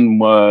discussion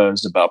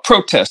was about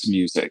protest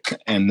music.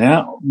 And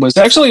that was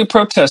actually a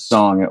protest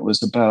song. It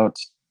was about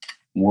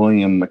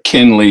William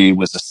McKinley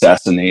was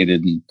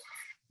assassinated in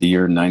the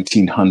year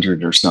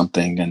 1900 or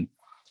something. And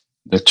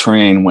the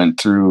train went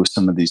through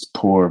some of these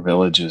poor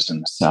villages in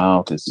the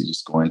South as he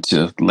was going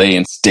to lay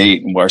in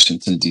state in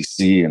Washington,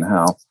 D.C., and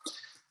how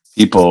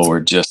people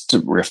were just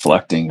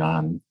reflecting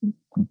on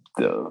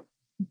the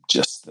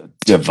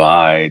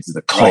divides,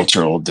 the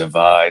cultural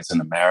divides in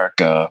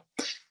America.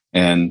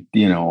 And,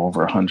 you know,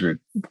 over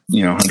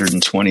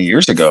 120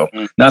 years ago,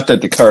 not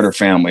that the Carter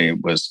family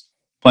was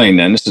playing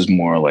then, this is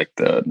more like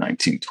the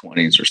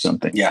 1920s or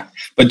something. Yeah.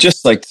 But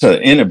just like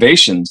the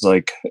innovations,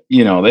 like,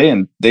 you know,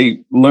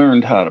 they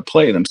learned how to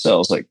play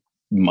themselves. Like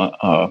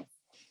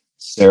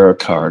Sarah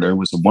Carter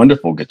was a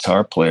wonderful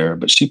guitar player,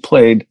 but she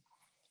played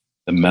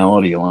the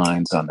melody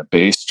lines on the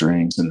bass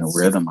strings and the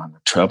rhythm on the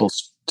treble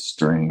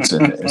strings,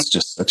 and it's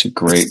just such a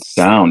great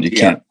sound. You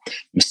can't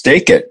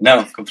mistake it.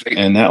 No,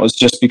 completely. And that was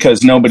just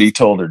because nobody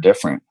told her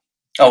different.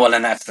 Oh well,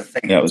 and that's the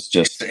thing. That was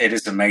just it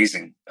is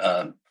amazing,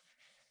 the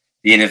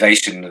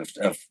innovation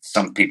of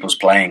some people's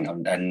playing,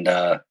 and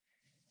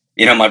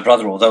you know, my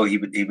brother, although he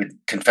would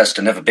confess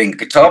to never being a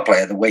guitar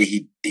player, the way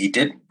he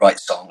did write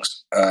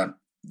songs,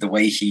 the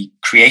way he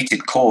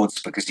created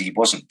chords, because he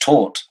wasn't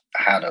taught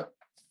how to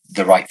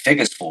the right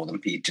figures for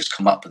them, he'd just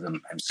come up with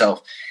them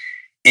himself.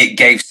 It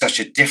gave such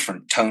a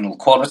different tonal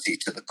quality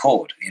to the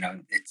chord. You know,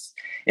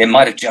 it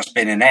might have just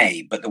been an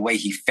A, but the way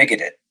he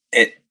figured it,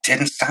 it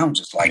didn't sound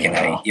just like an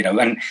A. You know,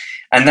 and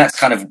that's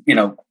kind of, you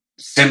know,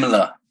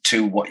 similar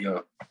to what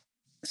you're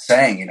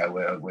saying. You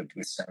know, with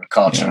Sarah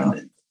Carter.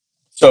 Yeah.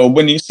 So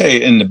when you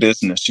say in the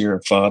business,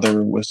 your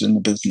father was in the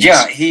business?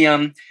 Yeah, he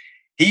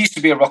used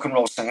to be a rock and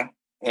roll singer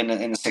in the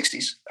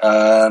 60s.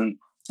 And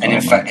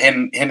in fact,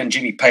 him and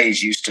Jimmy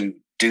Page used to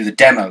do the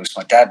demos.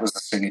 My dad was the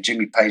singer,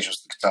 Jimmy Page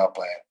was the guitar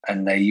player,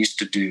 and they used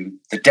to do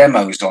the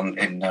demos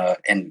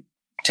in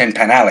Tin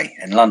Pan Alley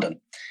in London.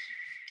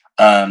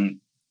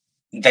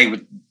 They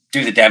would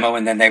do the demo,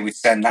 and then they would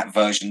send that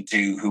version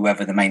to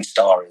whoever the main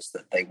star is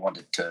that they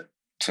wanted to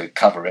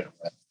cover it,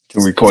 to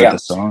record the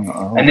song.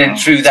 Oh, and then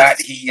through that,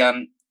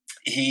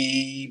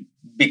 he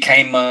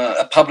became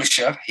a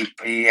publisher.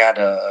 He had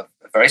a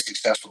very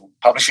successful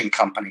publishing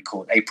company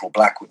called April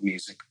Blackwood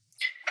Music.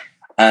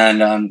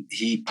 And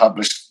he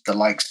published the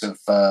likes of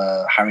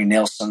Harry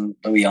Nilsson,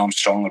 Louis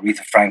Armstrong,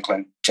 Aretha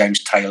Franklin,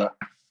 James Taylor,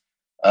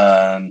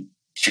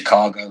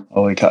 Chicago.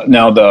 Holy cow.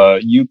 Now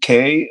the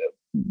UK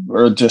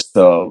or just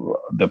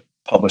the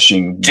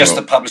publishing? Just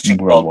the publishing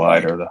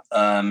worldwide.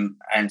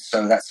 And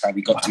so that's how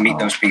we got to meet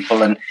those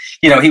people. And,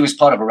 you know, he was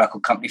part of a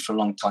record company for a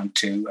long time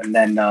too. And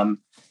then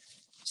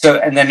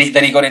then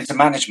he got into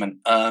management.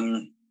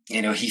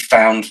 You know, he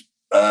found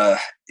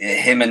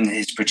him and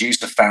his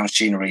producer found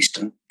Sheena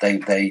Easton.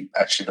 They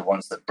actually the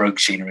ones that broke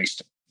Sheena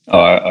Easton. Oh,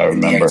 I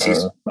remember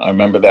her. I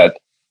remember that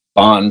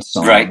Bond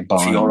song, right?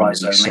 Bond For Your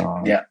Eyes Only.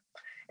 Song. Yeah.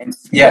 And,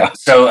 yeah.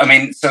 So I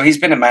mean, so he's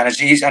been a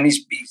manager. He's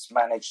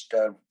managed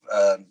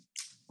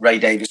Ray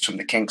Davies from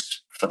the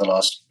Kinks for the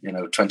last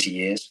 20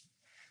 years.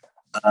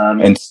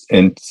 And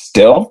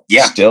still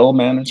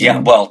managing. Yeah,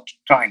 well,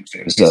 trying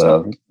to.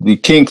 The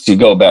Kinks, you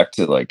go back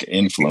to like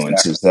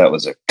influences. Exactly. That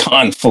was a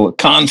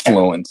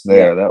confluence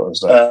there. Yeah. That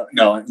was a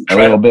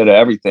little bit of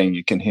everything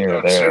you can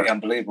hear there.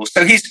 Unbelievable.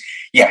 So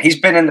he's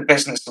been in the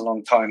business a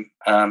long time.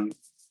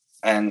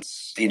 And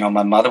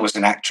my mother was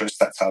an actress.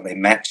 That's how they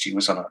met. She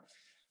was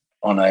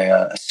on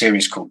a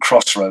series called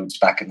Crossroads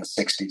back in the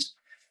 60s.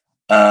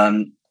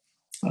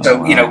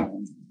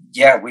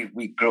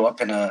 We grew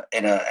up in a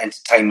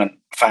entertainment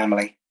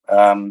family,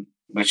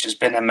 which has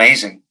been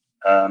amazing.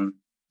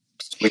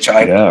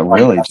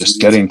 Really just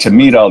getting to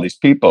meet all these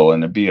people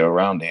and to be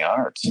around the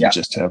arts and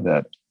just have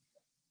that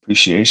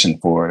appreciation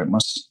for it. It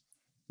must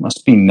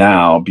be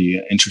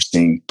an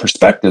interesting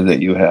perspective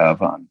that you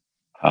have on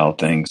how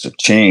things have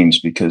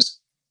changed, because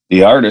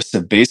the artists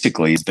have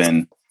basically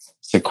been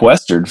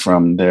sequestered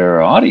from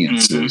their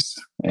audiences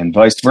and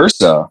vice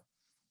versa.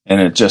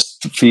 And it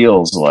just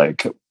feels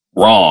like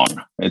wrong.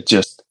 It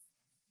just,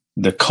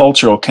 the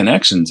cultural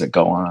connections that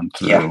go on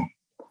through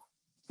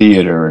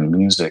theater and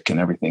music and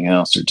everything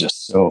else are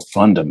just so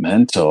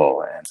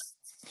fundamental. And,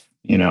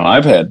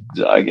 I get,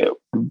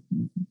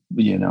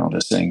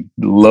 this thing,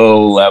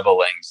 low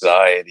level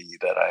anxiety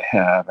that I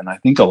have. And I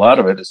think a lot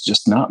of it is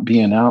just not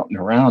being out and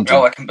around.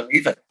 Oh, I can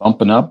believe it.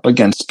 Bumping up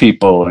against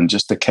people and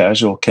just the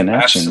casual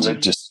connections. Absolutely.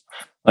 It just,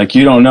 like,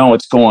 you don't know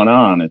what's going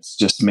on. It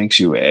just makes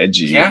you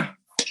edgy. Yeah.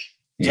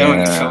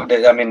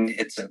 I mean,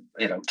 it's a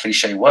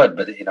cliche word,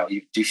 but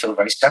you do feel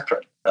very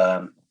separate,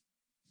 and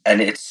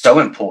it's so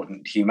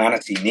important.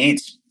 Humanity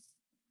needs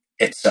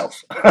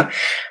itself. That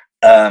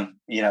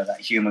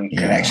human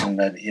connection.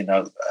 That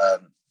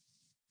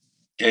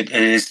it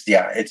is.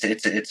 Yeah,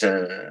 it's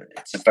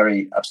a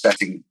very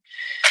upsetting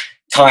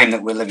time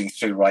that we're living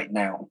through right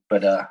now.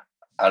 But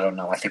I don't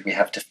know. I think we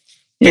have to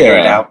figure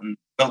it out, and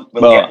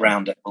we'll get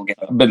around it.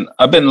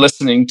 I've been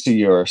listening to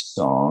your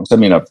songs. I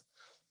mean, I've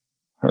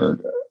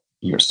heard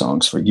your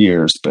songs for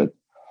years, but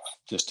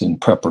just in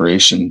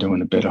preparation,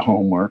 doing a bit of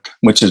homework,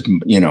 which is,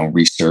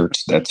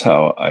 research. That's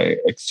how I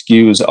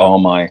excuse all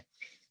my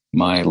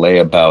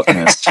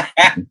layaboutness.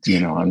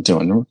 I'm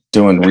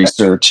doing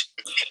research,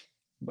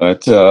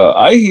 but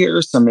I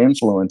hear some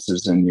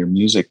influences in your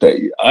music that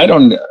I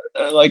don't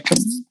like,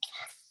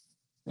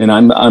 and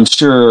I'm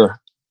sure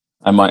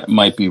I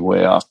might be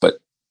way off, but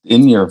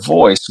in your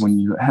voice, when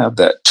you have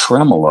that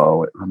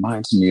tremolo, it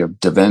reminds me of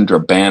Devendra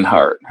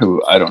Banhart,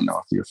 who I don't know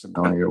if you're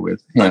familiar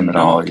with him at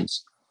all.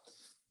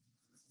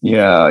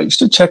 You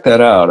should check that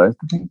out. I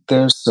think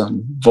there's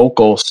some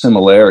vocal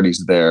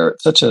similarities there.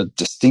 It's such a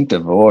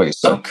distinctive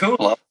voice. Oh,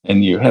 cool.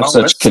 And you have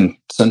such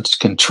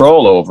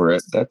control over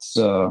it. That's,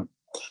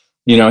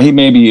 he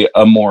may be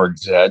a more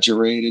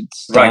exaggerated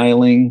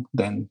styling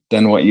than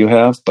what you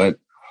have, but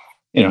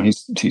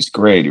he's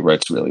great. He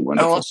writes really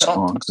wonderful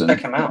songs. Check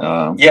him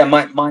out.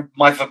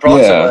 My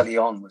vibrato early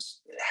on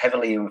was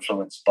heavily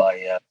influenced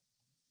by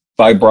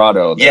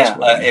vibrato.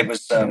 It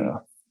was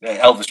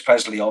Elvis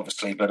Presley,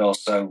 obviously, but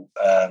also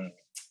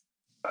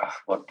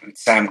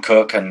Sam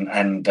Cooke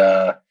and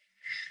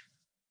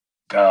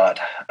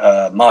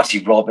Marty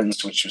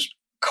Robbins, which was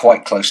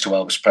quite close to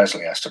Elvis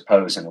Presley, I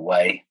suppose, in a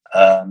way.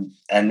 And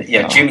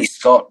yeah, Jimmy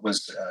Scott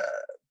was.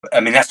 I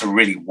mean, that's a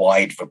really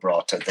wide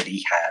vibrato that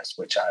he has,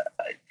 which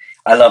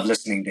I love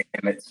listening to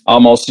him. It's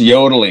almost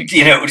yodeling.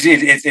 You know,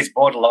 it's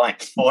borderline,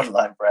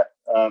 Brett.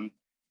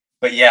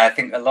 But yeah, I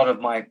think a lot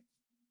of my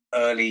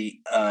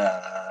early,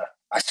 I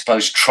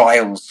suppose,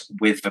 trials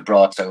with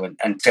vibrato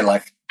until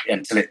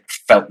it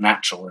felt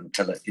natural,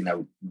 until it, you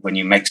know, when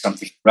you make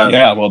something.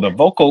 Yeah, well, the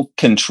vocal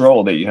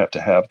control that you have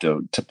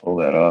to pull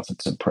that off,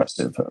 it's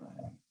impressive.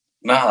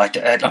 No, I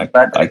can't.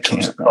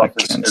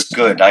 As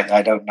good.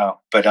 I don't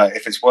know, but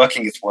if it's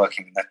working, it's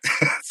working.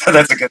 So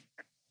that's a good.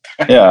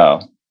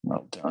 Yeah,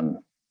 well done.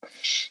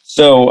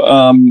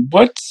 So,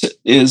 what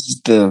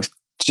is the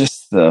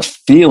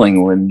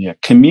feeling when you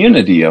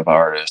community of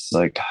artists?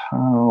 Like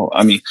how?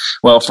 I mean,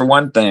 well, for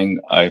one thing,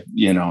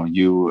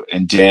 you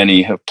and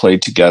Danny have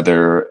played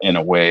together in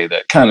a way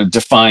that kind of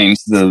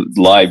defines the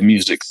live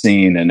music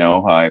scene in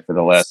Ojai for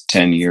the last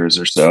 10 years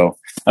or so.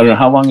 I don't know,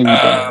 how long have you been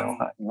in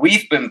Ojai?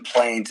 We've been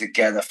playing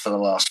together for the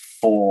last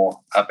 4.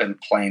 I've been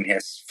playing here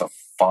for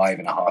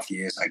 5.5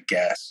 years, I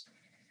guess.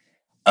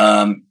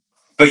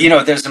 But you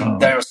know,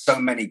 there are so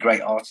many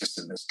great artists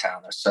in this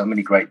town. There's so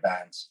many great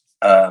bands,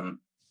 and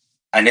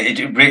it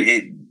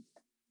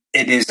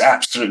is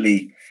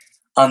absolutely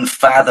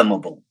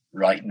unfathomable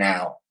right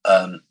now.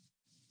 The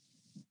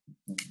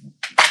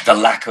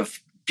lack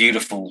of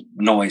beautiful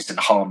noise and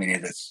harmony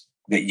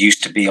that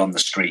used to be on the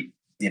street.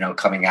 You know,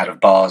 coming out of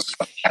bars,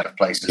 out of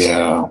places.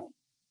 Yeah.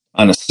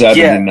 On a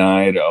Saturday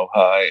night,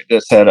 Ojai,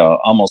 this had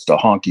almost a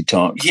honky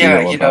tonk.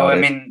 Yeah, you know, I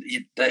mean,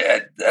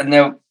 and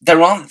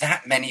there aren't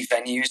that many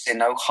venues in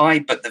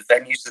Ojai, but the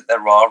venues that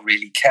there are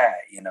really care,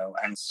 you know,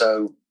 and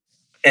so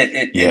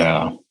it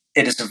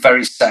is a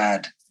very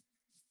sad,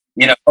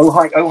 you know,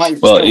 Ojai.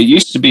 Well, it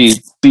used to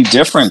be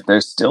different.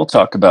 There's still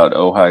talk about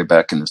Ojai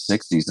back in the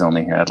 '60s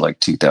only had like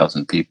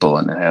 2,000 people,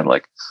 and it had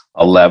like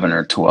 11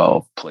 or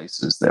 12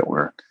 places that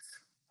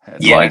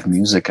had live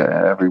music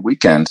every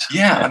weekend.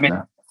 Yeah, I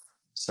mean.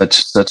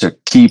 Such a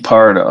key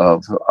part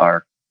of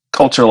our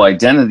cultural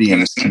identity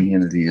in this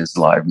community is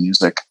live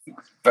music.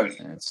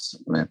 It's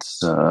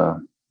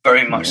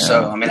very much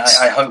so. I mean,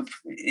 I hope,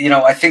 you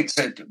know, I think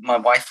that my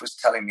wife was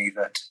telling me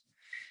that,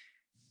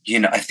 you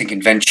know, I think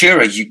in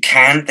Ventura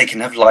they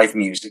can have live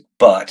music,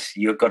 but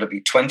you've got to be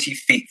 20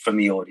 feet from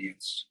the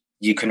audience.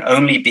 You can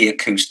only be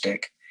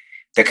acoustic.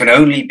 There can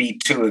only be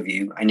 2 of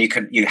you, and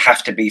you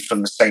have to be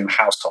from the same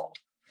household.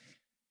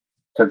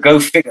 So go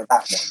figure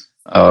that one.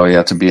 Oh, you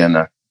have to be in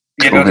a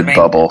COVID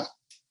bubble.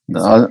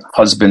 The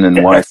husband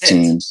and wife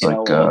teams,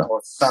 like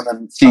or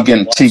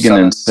Tegan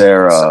and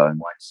Sarah,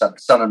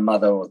 son and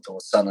mother, or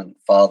son and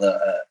father.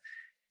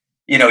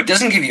 You know, it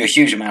doesn't give you a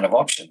huge amount of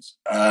options.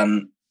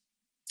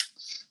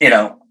 You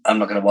know, I'm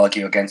not going to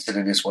argue against it.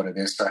 It is what it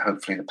is. So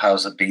hopefully, the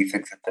powers that be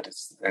think that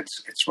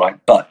it's right.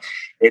 But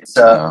it's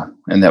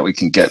and that we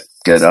can get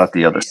out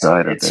the other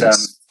side of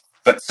this.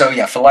 But so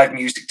yeah, for live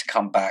music to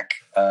come back.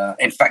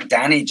 In fact,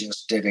 Danny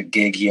just did a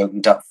gig. He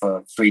opened up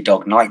for Three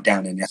Dog Night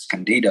down in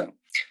Escondido.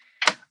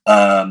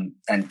 And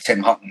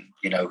Tim Hutton,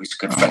 you know, who's a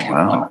good friend,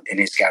 who's in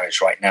his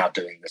garage right now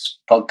doing this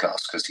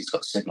podcast because he's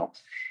got signal.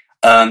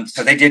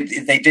 So they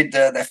did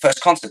their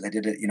first concert. They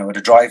did it, you know, at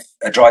a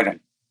drive-in.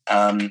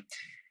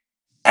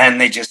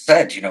 And they just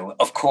said, you know,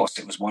 of course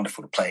it was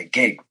wonderful to play a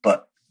gig,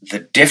 but the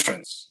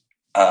difference,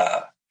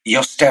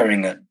 you're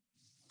staring at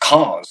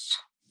cars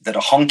that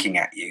are honking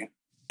at you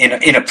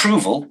in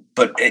approval,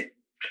 but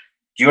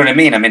you know what I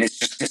mean? I mean, it's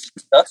just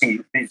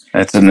disconcerting.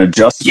 It's an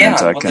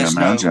adjustment, I can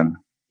imagine.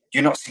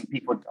 You're not seeing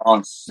people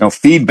dance. No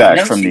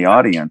feedback from the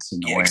audience.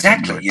 In the way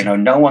exactly. You know,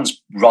 no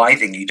one's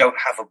writhing. You don't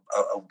have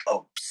a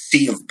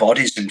sea of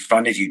bodies in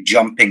front of you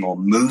jumping or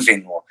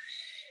moving, or,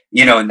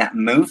 you know, in that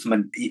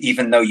movement,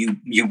 even though you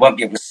won't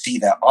be able to see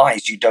their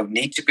eyes, you don't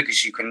need to,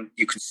 because you can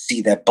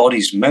see their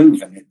bodies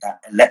move, and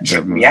that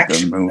electric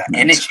reaction, that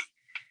energy,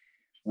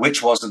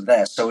 which wasn't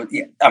there. So,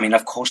 I mean,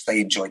 of course they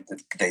enjoyed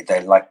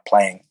they liked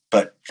playing,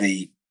 but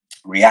the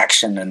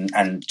reaction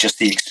and just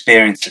the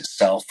experience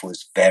itself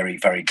was very,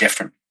 very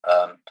different.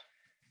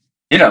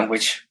 You know,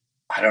 which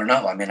I don't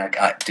know. I mean,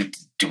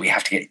 do we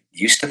have to get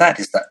used to that?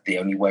 Is that the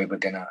only way we're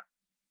going to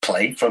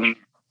play for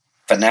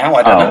now?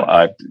 I don't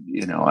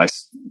know.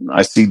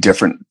 I see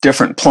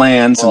different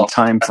plans and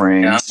time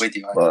frames. Yeah, I'm with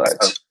you.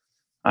 But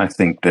I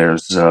think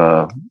there's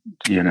a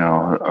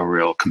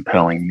real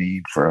compelling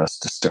need for us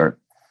to start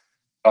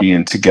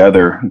being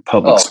together in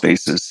public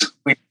spaces.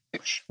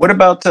 What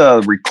about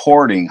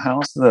recording?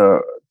 How's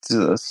the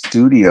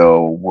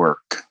studio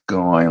work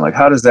going? Like,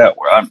 how does that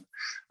work?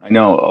 I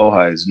know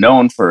Ojai is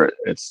known for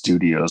its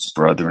studios,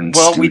 Brethren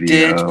Studio. Well, we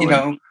did, you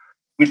know,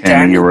 with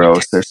Danny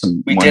Rose. There's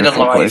some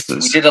wonderful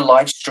places. We did a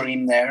live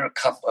stream there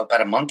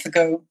about a month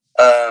ago,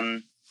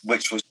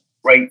 which was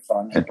great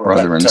fun. At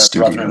Brethren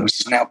Studios, which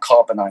is now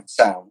Carbonite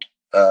Sound.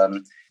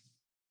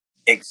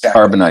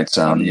 Exactly. Carbonite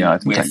Sound, yeah, I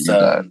think I knew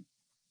that.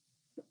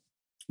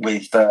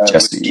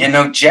 Jesse.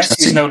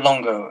 Jesse is no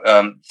longer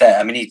there.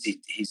 I mean,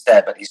 he's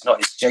there, but he's not.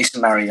 It's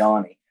Jason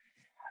Mariani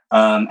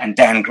and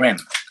Dan Grimm.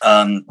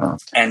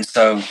 And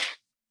so.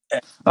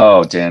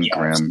 Dan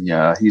Grimm.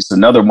 Yeah, he's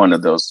another one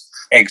of those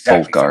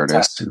folk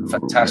artists who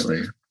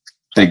really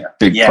big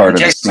part of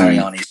the scene. Jason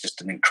Mariani is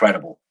just an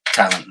incredible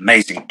talent,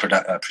 amazing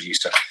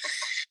producer.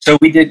 So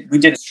we did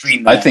a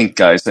stream there. I think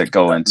guys that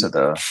go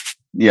into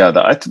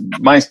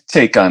my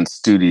take on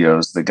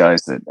studios, the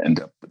guys that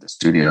end up with the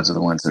studios are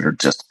the ones that are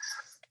just,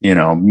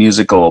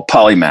 musical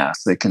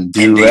polymaths. They can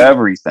do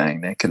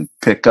everything. They can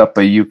pick up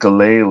a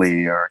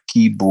ukulele or a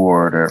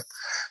keyboard or,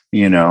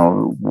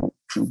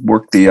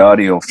 work the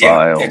audio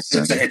files.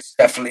 It's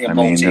definitely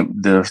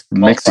the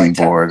mixing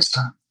boards.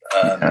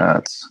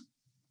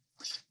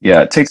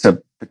 It takes a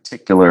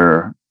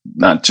particular,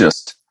 not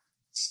just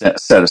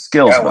set of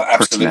skills, but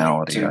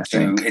personality. I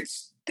think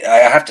I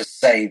have to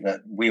say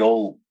that we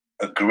all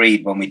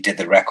agreed when we did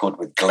the record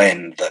with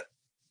Glyn that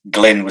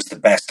Glyn was the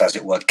best, as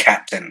it were,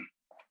 captain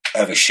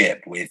of a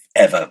ship we've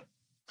ever,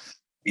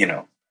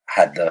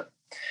 had the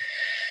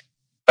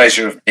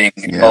pleasure of being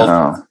involved.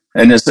 Yeah.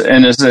 And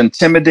as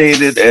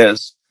intimidated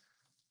as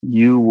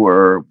you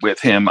were with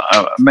him,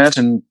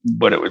 imagine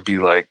what it would be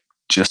like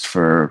just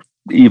for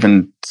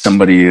even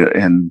somebody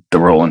in the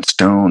Rolling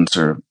Stones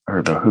or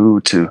the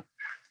Who to,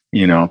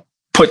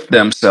 put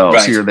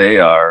themselves, here they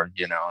are,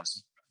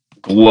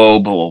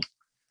 global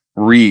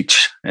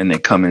reach, and they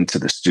come into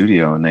the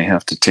studio and they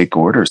have to take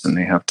orders and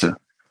they have to,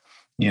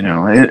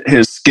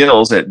 his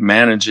skills at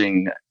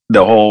managing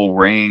the whole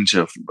range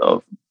of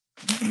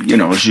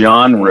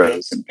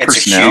genres and personalities.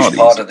 It's a huge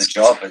part of the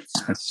job.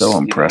 It's so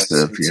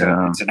impressive.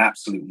 It's an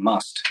absolute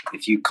must.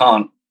 If you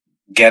can't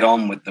get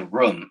on with the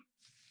room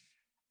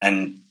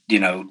and,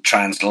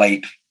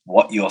 translate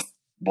what you're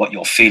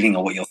feeling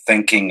or what you're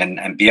thinking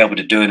and be able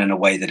to do it in a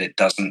way that it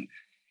doesn't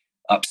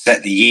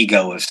upset the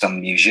ego of some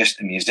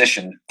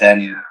musician,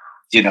 then,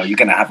 you're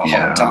going to have a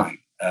hard time.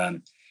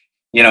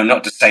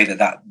 Not to say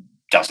that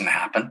doesn't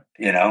happen,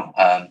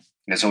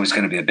 there's always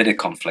going to be a bit of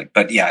conflict,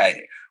 but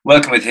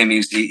working with him,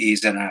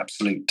 he's an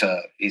absolute,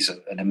 he's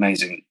an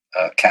amazing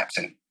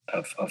captain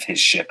of his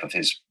ship,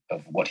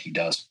 of what he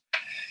does.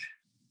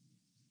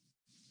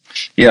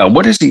 Yeah,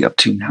 what is he up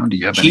to now? Do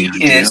you have any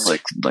idea?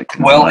 Like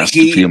in the last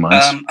few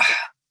months?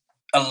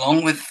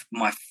 Along with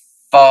my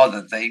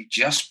father, they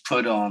just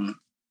put on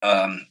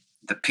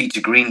the Peter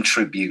Green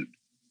tribute.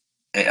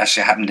 It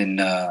actually happened in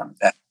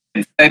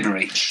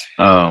February.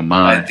 Oh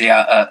my!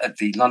 At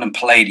the London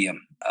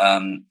Palladium,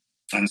 and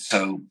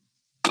so.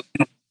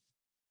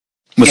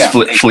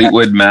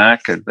 Fleetwood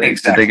Mac? Did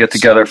they get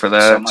together for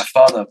that? So my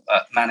father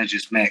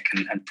manages Mick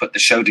and put the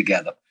show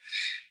together.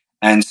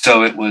 And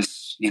so it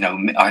was,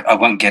 I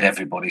won't get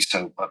everybody,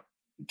 so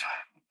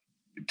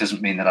it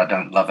doesn't mean that I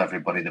don't love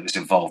everybody that was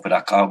involved, but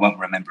I won't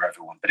remember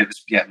everyone. But it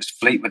was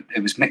Fleetwood.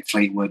 It was Mick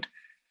Fleetwood.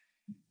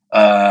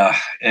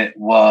 It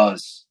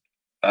was,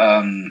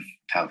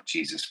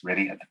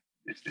 really?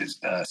 It was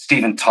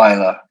Steven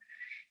Tyler.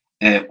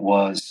 It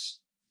was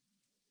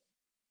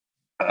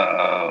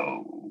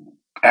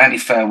Andy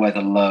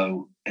Fairweather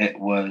Lowe. It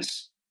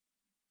was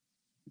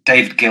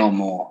David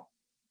Gilmour.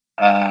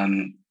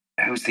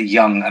 Who's the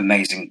young,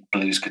 amazing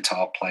blues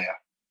guitar player?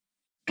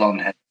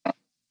 Blonde head.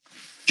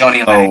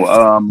 Johnny Lang.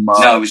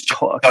 No, it was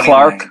Johnny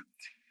Clark.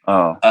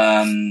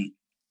 Lang.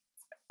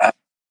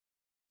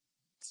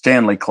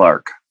 Stanley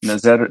Clark.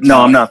 Is that it?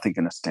 No, I'm not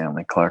thinking of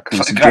Stanley Clark. It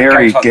was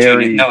Gary.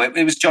 No,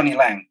 it was Johnny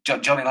Lang.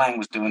 Johnny Lang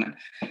was doing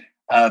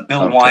it.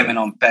 Bill Wyman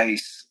on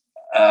bass.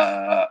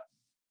 Oh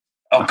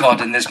God!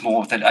 And there's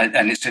more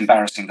and it's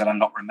embarrassing that I'm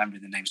not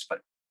remembering the names,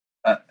 but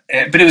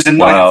it was a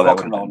night of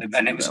rock and roll,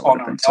 and it was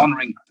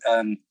honoring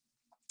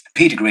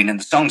Peter Green and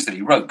the songs that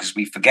he wrote, because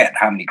we forget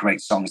how many great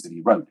songs that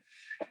he wrote.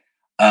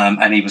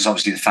 And he was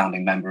obviously the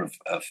founding member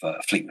of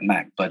Fleetwood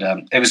Mac. But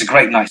it was a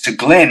great night. So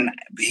Glenn,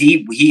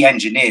 he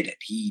engineered it.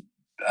 He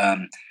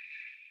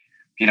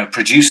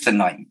produced the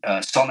night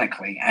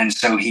sonically, and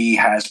so he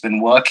has been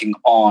working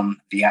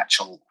on the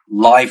actual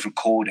live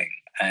recording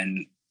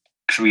and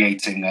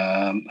creating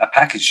a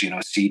package,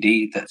 a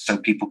CD, that so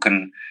people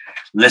can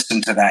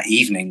listen to that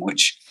evening.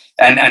 Which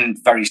and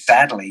very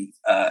sadly,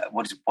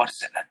 what is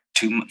it?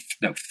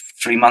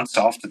 3 months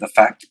after the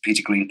fact,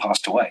 Peter Green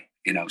passed away.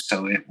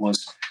 So it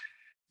was.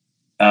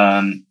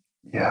 John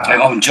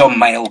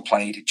Mayall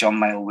played. John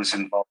Mayall was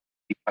involved.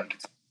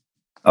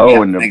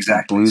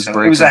 Exactly. Blues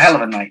so it was a hell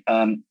of a night.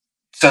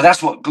 So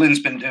that's what Glenn's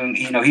been doing.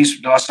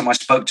 He's the last time I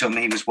spoke to him,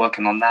 he was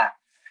working on that.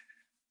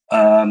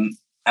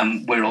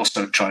 And we're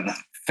also trying to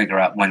figure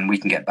out when we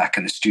can get back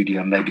in the studio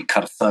and maybe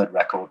cut a third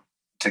record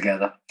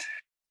together.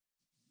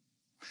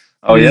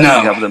 Oh yeah,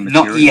 no, you have the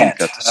material, not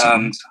yet.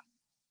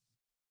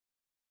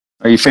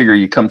 Or you figure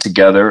you come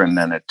together and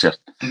then it just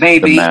the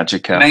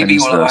magic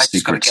happens. The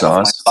secret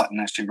sauce. I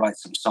actually write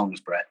some songs,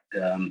 Brett.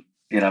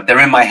 They're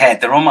in my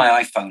head. They're on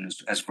my iPhone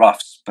as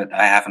roughs, but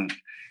I haven't.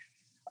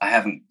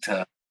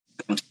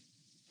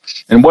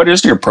 And what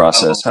is your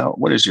process?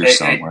 What is your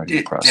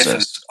songwriting process?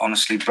 Differs,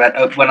 honestly,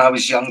 Brett. When I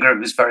was younger, it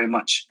was very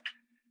much,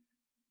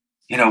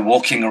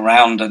 walking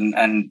around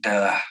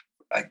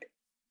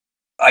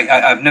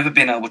I've never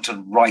been able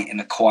to write in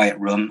a quiet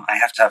room. I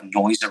have to have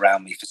noise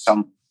around me for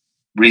some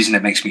reason.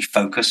 It makes me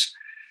focus.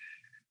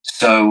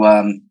 So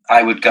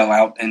I would go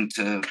out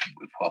into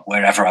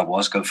wherever I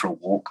was, go for a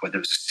walk, whether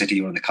it was a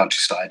city or in the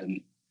countryside, and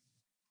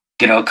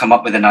come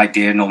up with an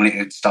idea. Normally,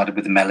 it started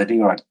with a melody,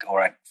 or I'd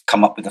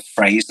come up with a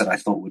phrase that I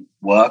thought would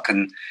work,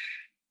 and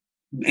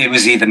it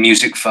was either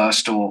music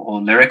first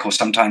or lyric, or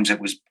sometimes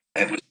it was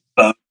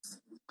both.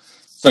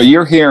 So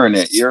you're hearing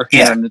it. You're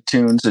hearing the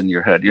tunes in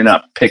your head. You're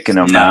not picking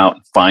them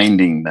out,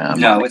 finding them.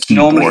 No, it's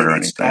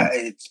normally it's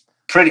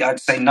pretty. I'd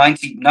say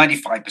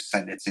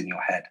 95% it's in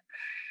your head.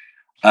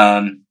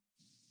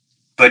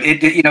 But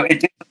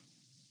it.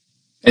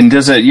 And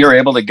you're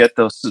able to get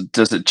those?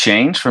 Does it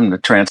change from the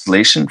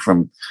translation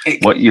from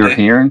what you're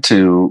hearing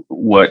to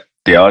what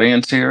the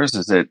audience hears?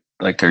 Is it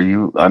like,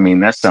 I mean,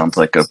 that sounds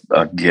like a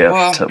gift.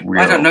 Well,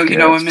 I don't know.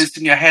 Gift. I mean, it's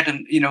in your head,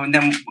 and and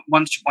then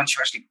once you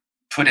actually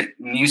put it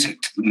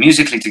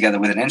musically together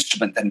with an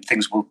instrument, then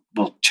things will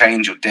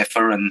change or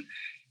differ. And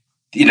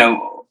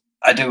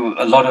I do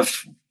a lot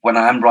of, when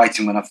I'm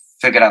writing, when I've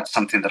figured out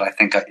something that I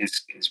think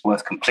is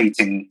worth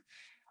completing,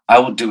 I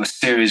will do a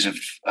series of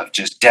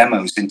just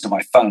demos into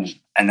my phone,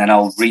 and then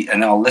I'll read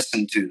and I'll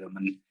listen to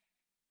them,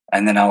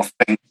 and then I'll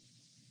think,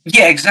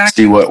 yeah,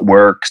 exactly, see what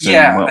works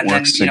and what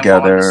works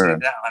together.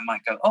 I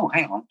might go, oh,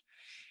 hang on,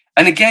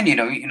 and again,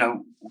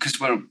 because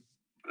a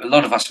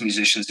lot of us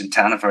musicians in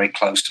town are very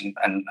close,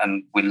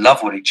 and we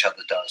love what each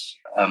other does.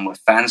 We're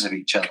fans of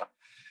each other,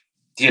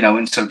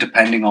 and so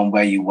depending on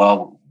where you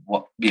are,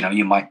 what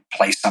you might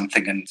play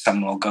something, and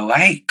someone will go,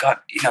 hey, God,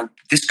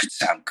 this could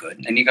sound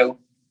good, and you go.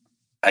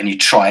 And you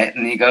try it,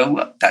 and you go,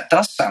 well, that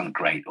does sound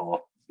great,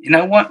 or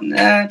what?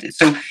 Nah.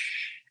 So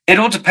it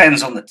all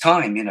depends on the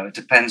time. It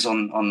depends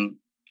on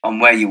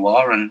where you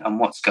are and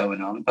what's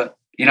going on. But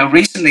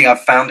recently I've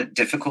found it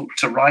difficult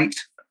to write.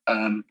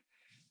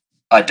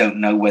 I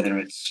don't know whether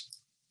it's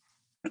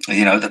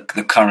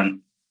the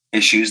current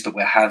issues that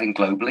we're having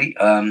globally,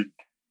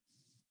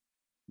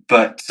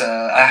 but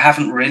I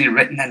haven't really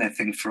written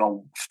anything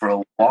for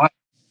a while.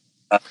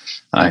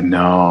 I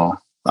know.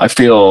 I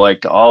feel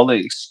like all the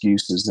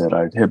excuses that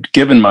I have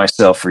given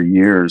myself for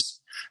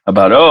years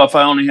about, if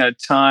I only had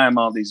time,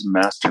 all these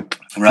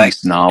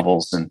masterpiece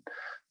novels and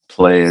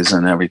plays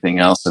and everything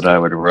else that I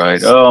would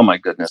write. Oh my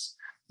goodness!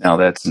 Now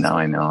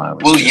I know I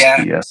was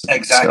just BSing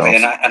exactly.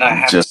 Myself. And I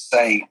have to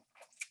say,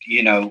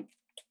 it's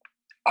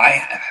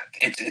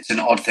an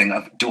odd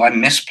thing. Do I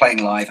miss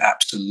playing live?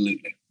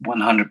 Absolutely,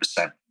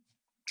 100%.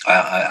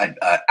 I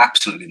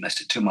absolutely miss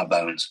it to my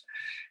bones.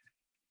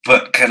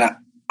 But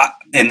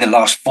in the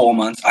last 4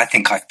 months, I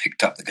think I've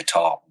picked up the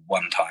guitar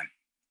one time,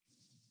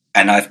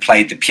 and I've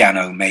played the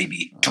piano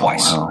maybe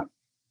twice. Wow.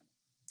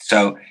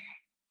 So,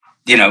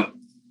 there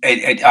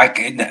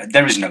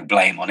is no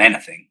blame on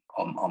anything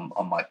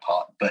on my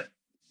part, but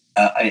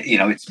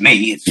it's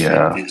me.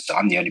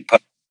 I'm the only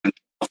person.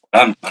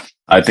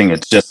 I think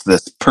it's just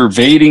this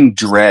pervading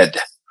dread.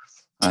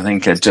 I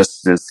think it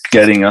just is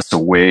getting us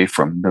away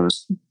from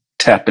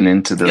tapping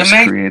into those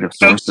creative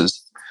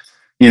sources.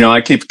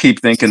 I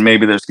keep thinking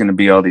maybe there's going to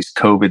be all these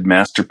COVID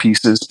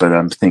masterpieces, but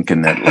I'm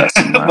thinking that less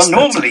and less.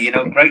 Well, normally,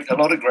 a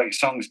lot of great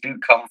songs do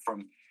come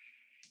from,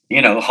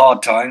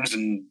 hard times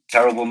and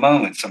terrible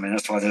moments. I mean,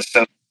 that's why there's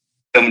so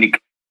many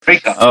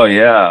breakups. Oh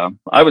yeah,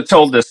 I was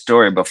told this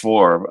story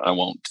before. I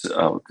won't,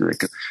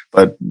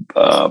 but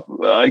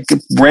I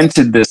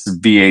rented this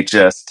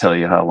VHS. Tell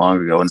you how long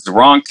ago, and it's the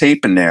wrong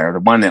tape in there. The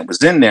one that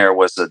was in there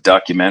was a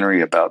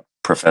documentary about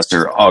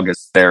Professor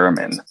August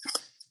Theremin.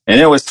 And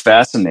it was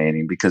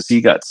fascinating because he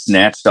got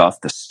snatched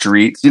off the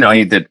streets.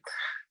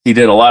 He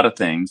did a lot of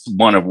things,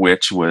 one of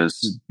which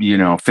was,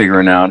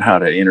 figuring out how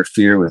to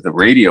interfere with the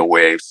radio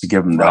waves to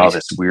give him all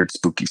this weird,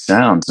 spooky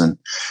sounds. And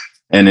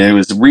it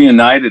was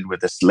reunited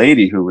with this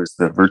lady who was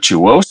the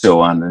virtuoso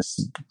on this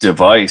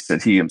device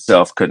that he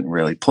himself couldn't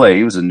really play.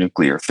 He was a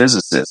nuclear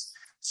physicist.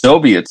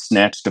 Soviets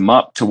snatched him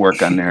up to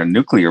work on their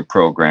nuclear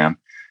program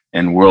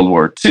in World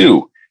War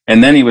II.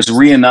 And then he was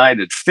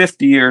reunited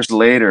 50 years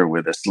later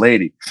with this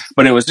lady.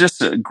 But it was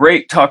just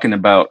great talking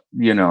about,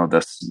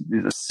 the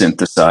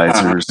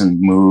synthesizers and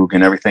Moog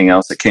and everything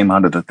else that came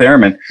out of the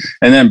theremin.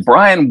 And then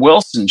Brian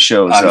Wilson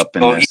shows up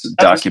in this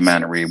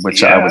documentary,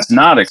 which I was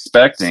not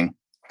expecting.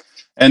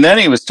 And then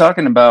he was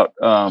talking about,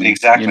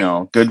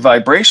 good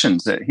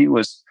vibrations, that he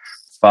was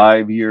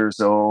 5 years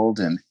old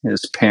and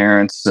his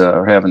parents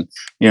are having,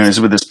 he was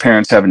with his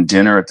parents having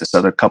dinner at this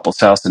other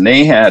couple's house, and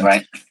they had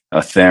a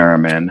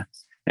theremin.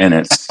 And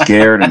it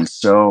scared him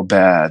so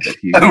bad that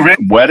he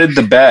wetted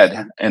the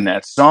bed. And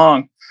that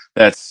sound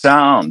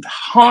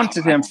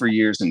haunted him for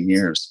years and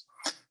years.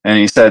 And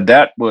he said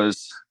that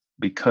was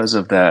because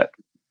of that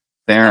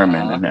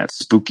theremin and that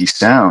spooky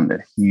sound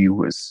that he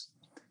was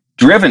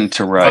driven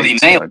to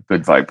write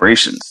good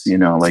vibrations,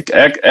 like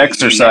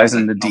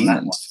exorcising the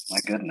demons.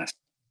 My goodness.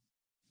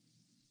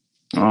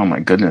 Oh, my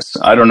goodness.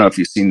 I don't know if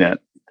you've seen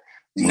that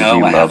movie, No,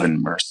 Love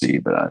and Mercy,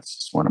 but it's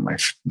just one of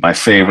my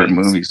favorite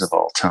movies of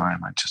all time.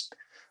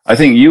 I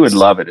think you would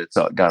love it. It's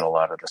got a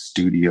lot of the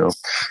studio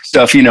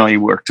stuff. You know, he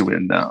worked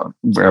in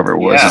wherever it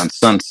was on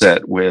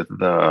Sunset with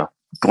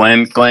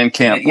Glenn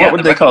Camp. What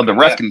would they call it? The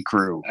Wrecking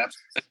Crew?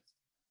 Absolutely.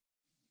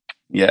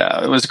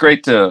 Yeah, it was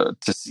great to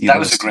see. That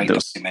was a great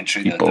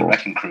documentary, the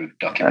Wrecking Crew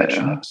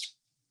documentary.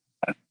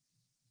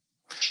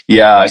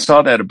 Yeah, I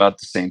saw that about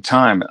the same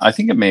time. I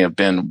think it may have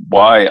been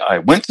why I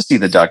went to see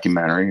the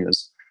documentary,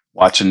 is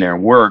watching their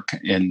work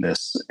in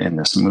this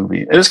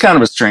movie. It was kind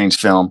of a strange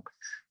film,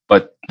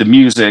 but the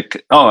music,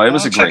 it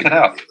was a great movie.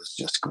 It was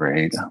just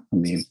great. I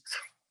mean,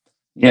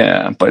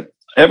 yeah, but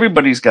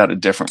everybody's got a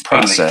different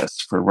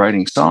process for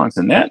writing songs,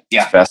 and that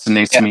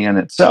fascinates me in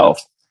itself.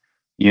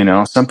 You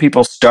know, some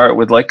people start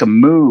with like a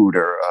mood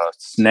or a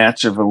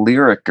snatch of a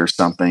lyric or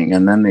something,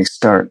 and then they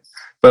start.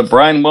 But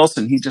Brian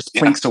Wilson, he just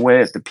plinks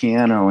away at the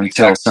piano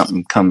until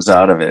something comes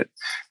out of it.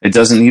 He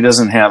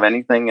doesn't have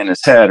anything in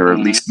his head, or at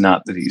least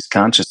not that he's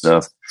conscious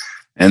of.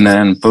 And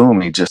then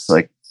boom, he just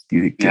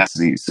he gets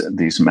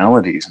these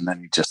melodies, and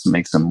then he just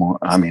makes them more.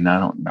 I mean,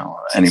 I don't know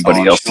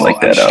anybody else like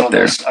that out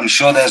there. I'm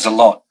sure there's a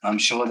lot. I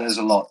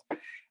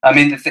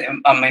mean,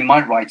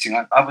 my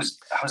writing, I was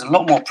a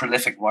lot more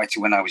prolific writer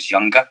when I was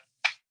younger.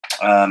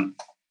 And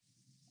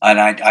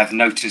I've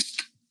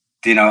noticed,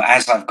 you know,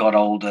 as I've got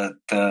older,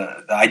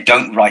 I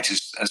don't write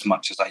as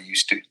much as I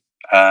used to.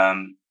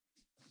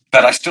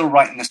 But I still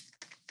write in this.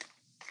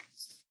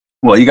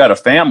 Well, you got a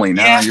family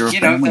now. You're a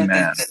family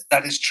man.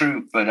 That is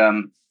true. But,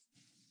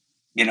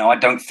 you know, I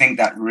don't think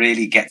that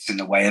really gets in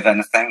the way of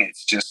anything.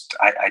 It's just,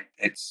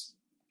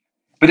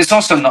 but it's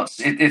also not,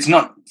 it's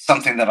not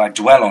something that I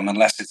dwell on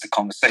unless it's a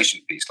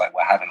conversation piece like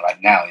we're having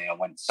right now. You know,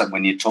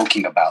 when you're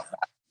talking about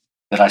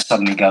that I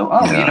suddenly go,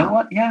 you know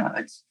what? Yeah,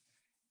 it's,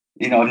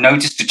 you know, I've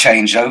noticed a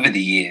change over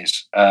the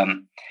years.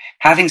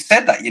 Having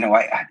said that, you know,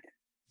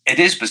 it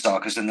is bizarre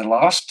because in the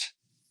last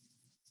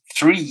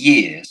 3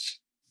 years,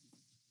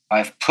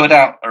 I've put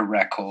out a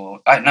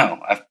record.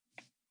 I've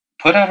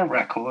put out a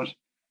record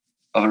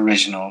of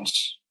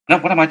originals. No,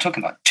 what am I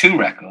talking about? 2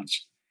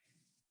 records.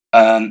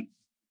 Done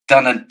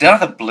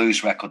another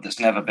blues record that's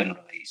never been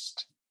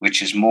released,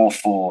 which is more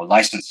for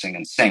licensing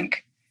and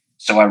sync.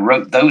 So I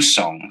wrote those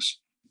songs.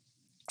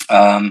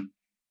 And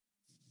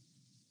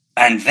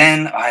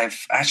then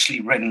I've actually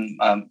written,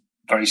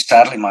 very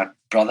sadly, my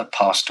brother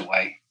passed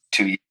away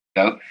 2 years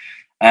ago.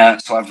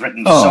 So I've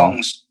written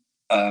songs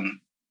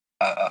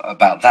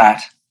about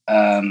that.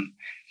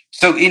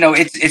 So, you know,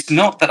 it's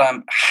not that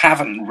I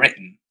haven't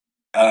written,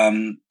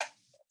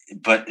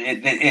 but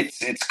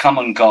it's come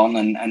and gone.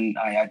 And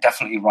I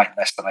definitely write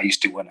less than I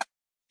used to when I was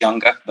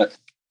younger, but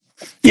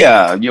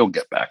yeah, you'll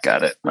get back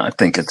at it. I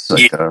think it's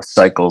like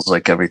cycles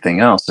like everything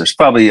else. There's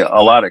probably a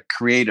lot of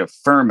creative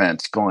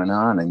ferment going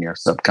on in your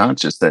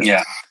subconscious that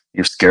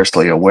you're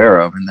scarcely aware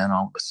of, and then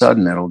all of a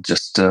sudden it'll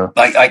just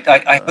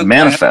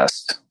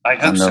manifest. I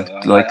hope so.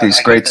 Like these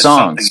great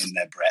songs. Something in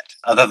there, Brett,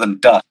 other than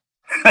dust.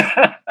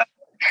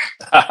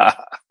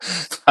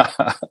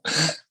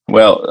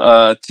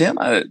 Well, Tim,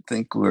 I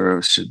think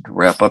we should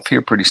wrap up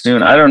here pretty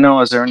soon. I don't know.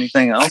 Is there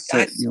anything else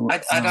that you I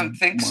don't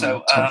think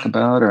so. Talk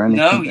about or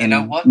anything? No, you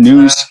know what?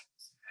 News?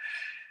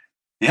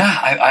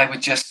 I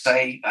would just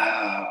say,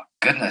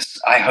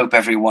 goodness, I hope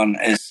everyone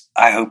is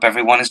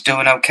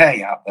doing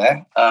okay out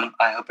there.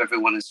 I hope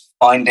everyone is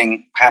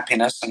finding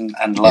happiness and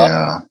love.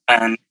 Yeah.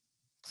 And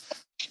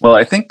well,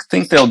 I think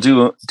they'll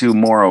do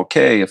more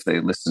okay if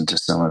they listen to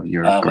some of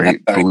your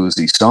great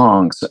bluesy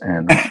songs,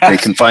 and they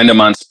can find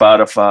them on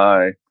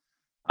Spotify,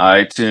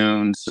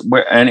 iTunes.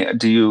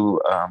 Do you?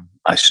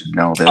 I should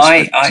know this. Do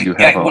you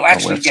have a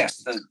website?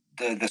 Yes.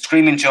 The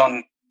Screaming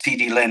John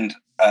T.D. Lind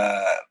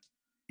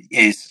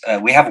is.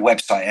 We have a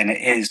website, and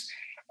it is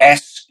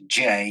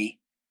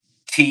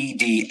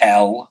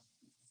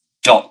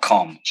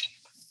sjtdl.com.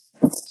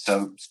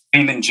 So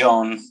Screaming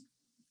John.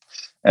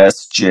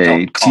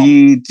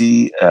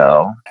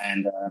 SJTDL.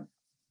 And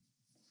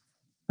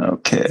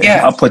okay,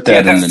 I'll put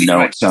that in the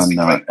notes on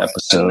the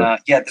episode. And,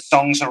 the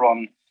songs are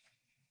on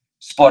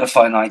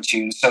Spotify and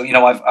iTunes. So, you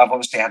know, I've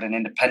obviously had an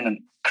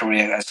independent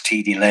career as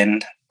T.D.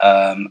 Lind,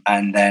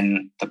 and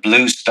then the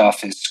blues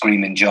stuff is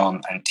Screaming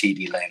John and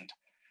T.D. Lind.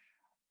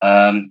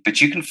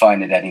 But you can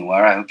find it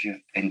anywhere. I hope you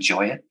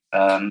enjoy it.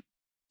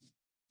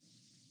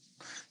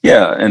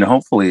 Yeah, and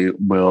hopefully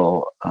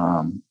we'll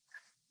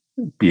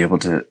be able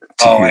to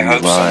hear you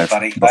live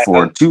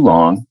before too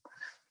long.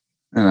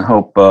 And I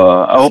hope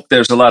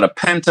there's a lot of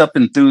pent up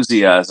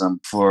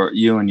enthusiasm for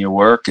you and your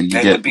work, and you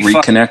get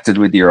reconnected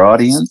with your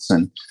audience.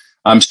 And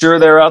I'm sure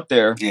they're out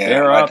there. Yeah,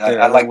 they're out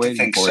there. I like to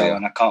think so,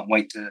 and I can't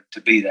wait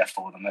to be there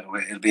for them.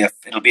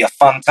 It'll be a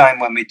fun time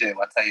when we do.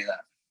 I'll tell you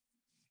that.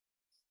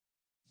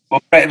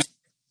 Well, Brett,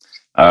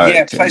 all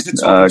right, pleasure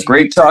talking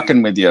great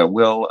talking with you.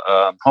 We'll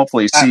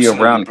hopefully see you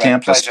around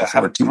campus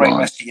before too long. Have a great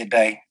rest of your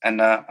day,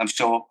 and I'm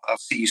sure I'll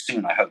see you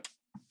soon, I hope.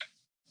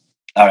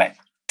 All right.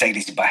 Take it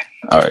easy. Bye.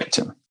 All right,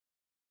 Tim.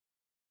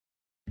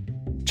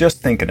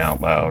 Just thinking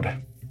out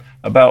loud.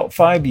 About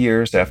 5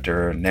 years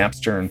after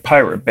Napster and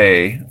Pirate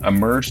Bay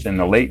emerged in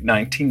the late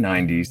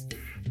 1990s,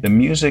 The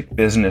music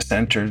business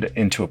entered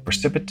into a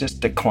precipitous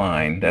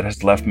decline that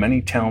has left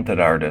many talented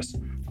artists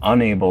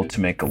unable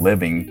to make a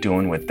living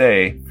doing what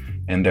they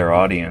and their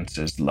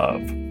audiences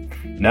love.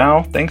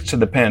 Now, thanks to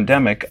the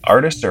pandemic,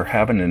 artists are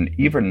having an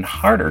even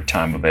harder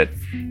time of it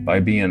by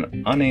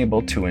being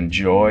unable to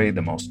enjoy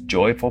the most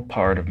joyful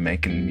part of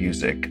making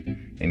music,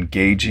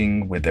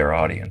 engaging with their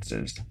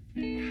audiences.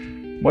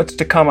 What's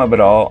to come of it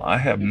all, I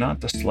have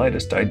not the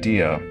slightest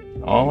idea.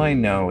 All I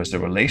know is the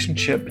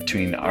relationship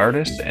between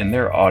artists and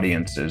their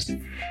audiences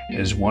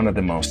is one of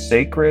the most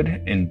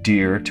sacred and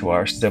dear to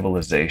our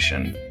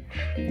civilization.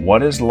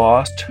 What is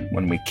lost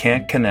when we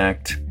can't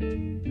connect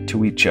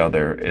to each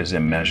other is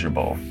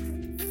immeasurable.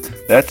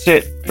 That's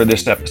it for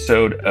this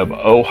episode of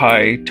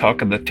Ojai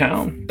Talk of the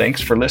Town.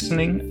 Thanks for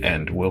listening,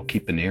 and we'll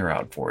keep an ear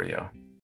out for you.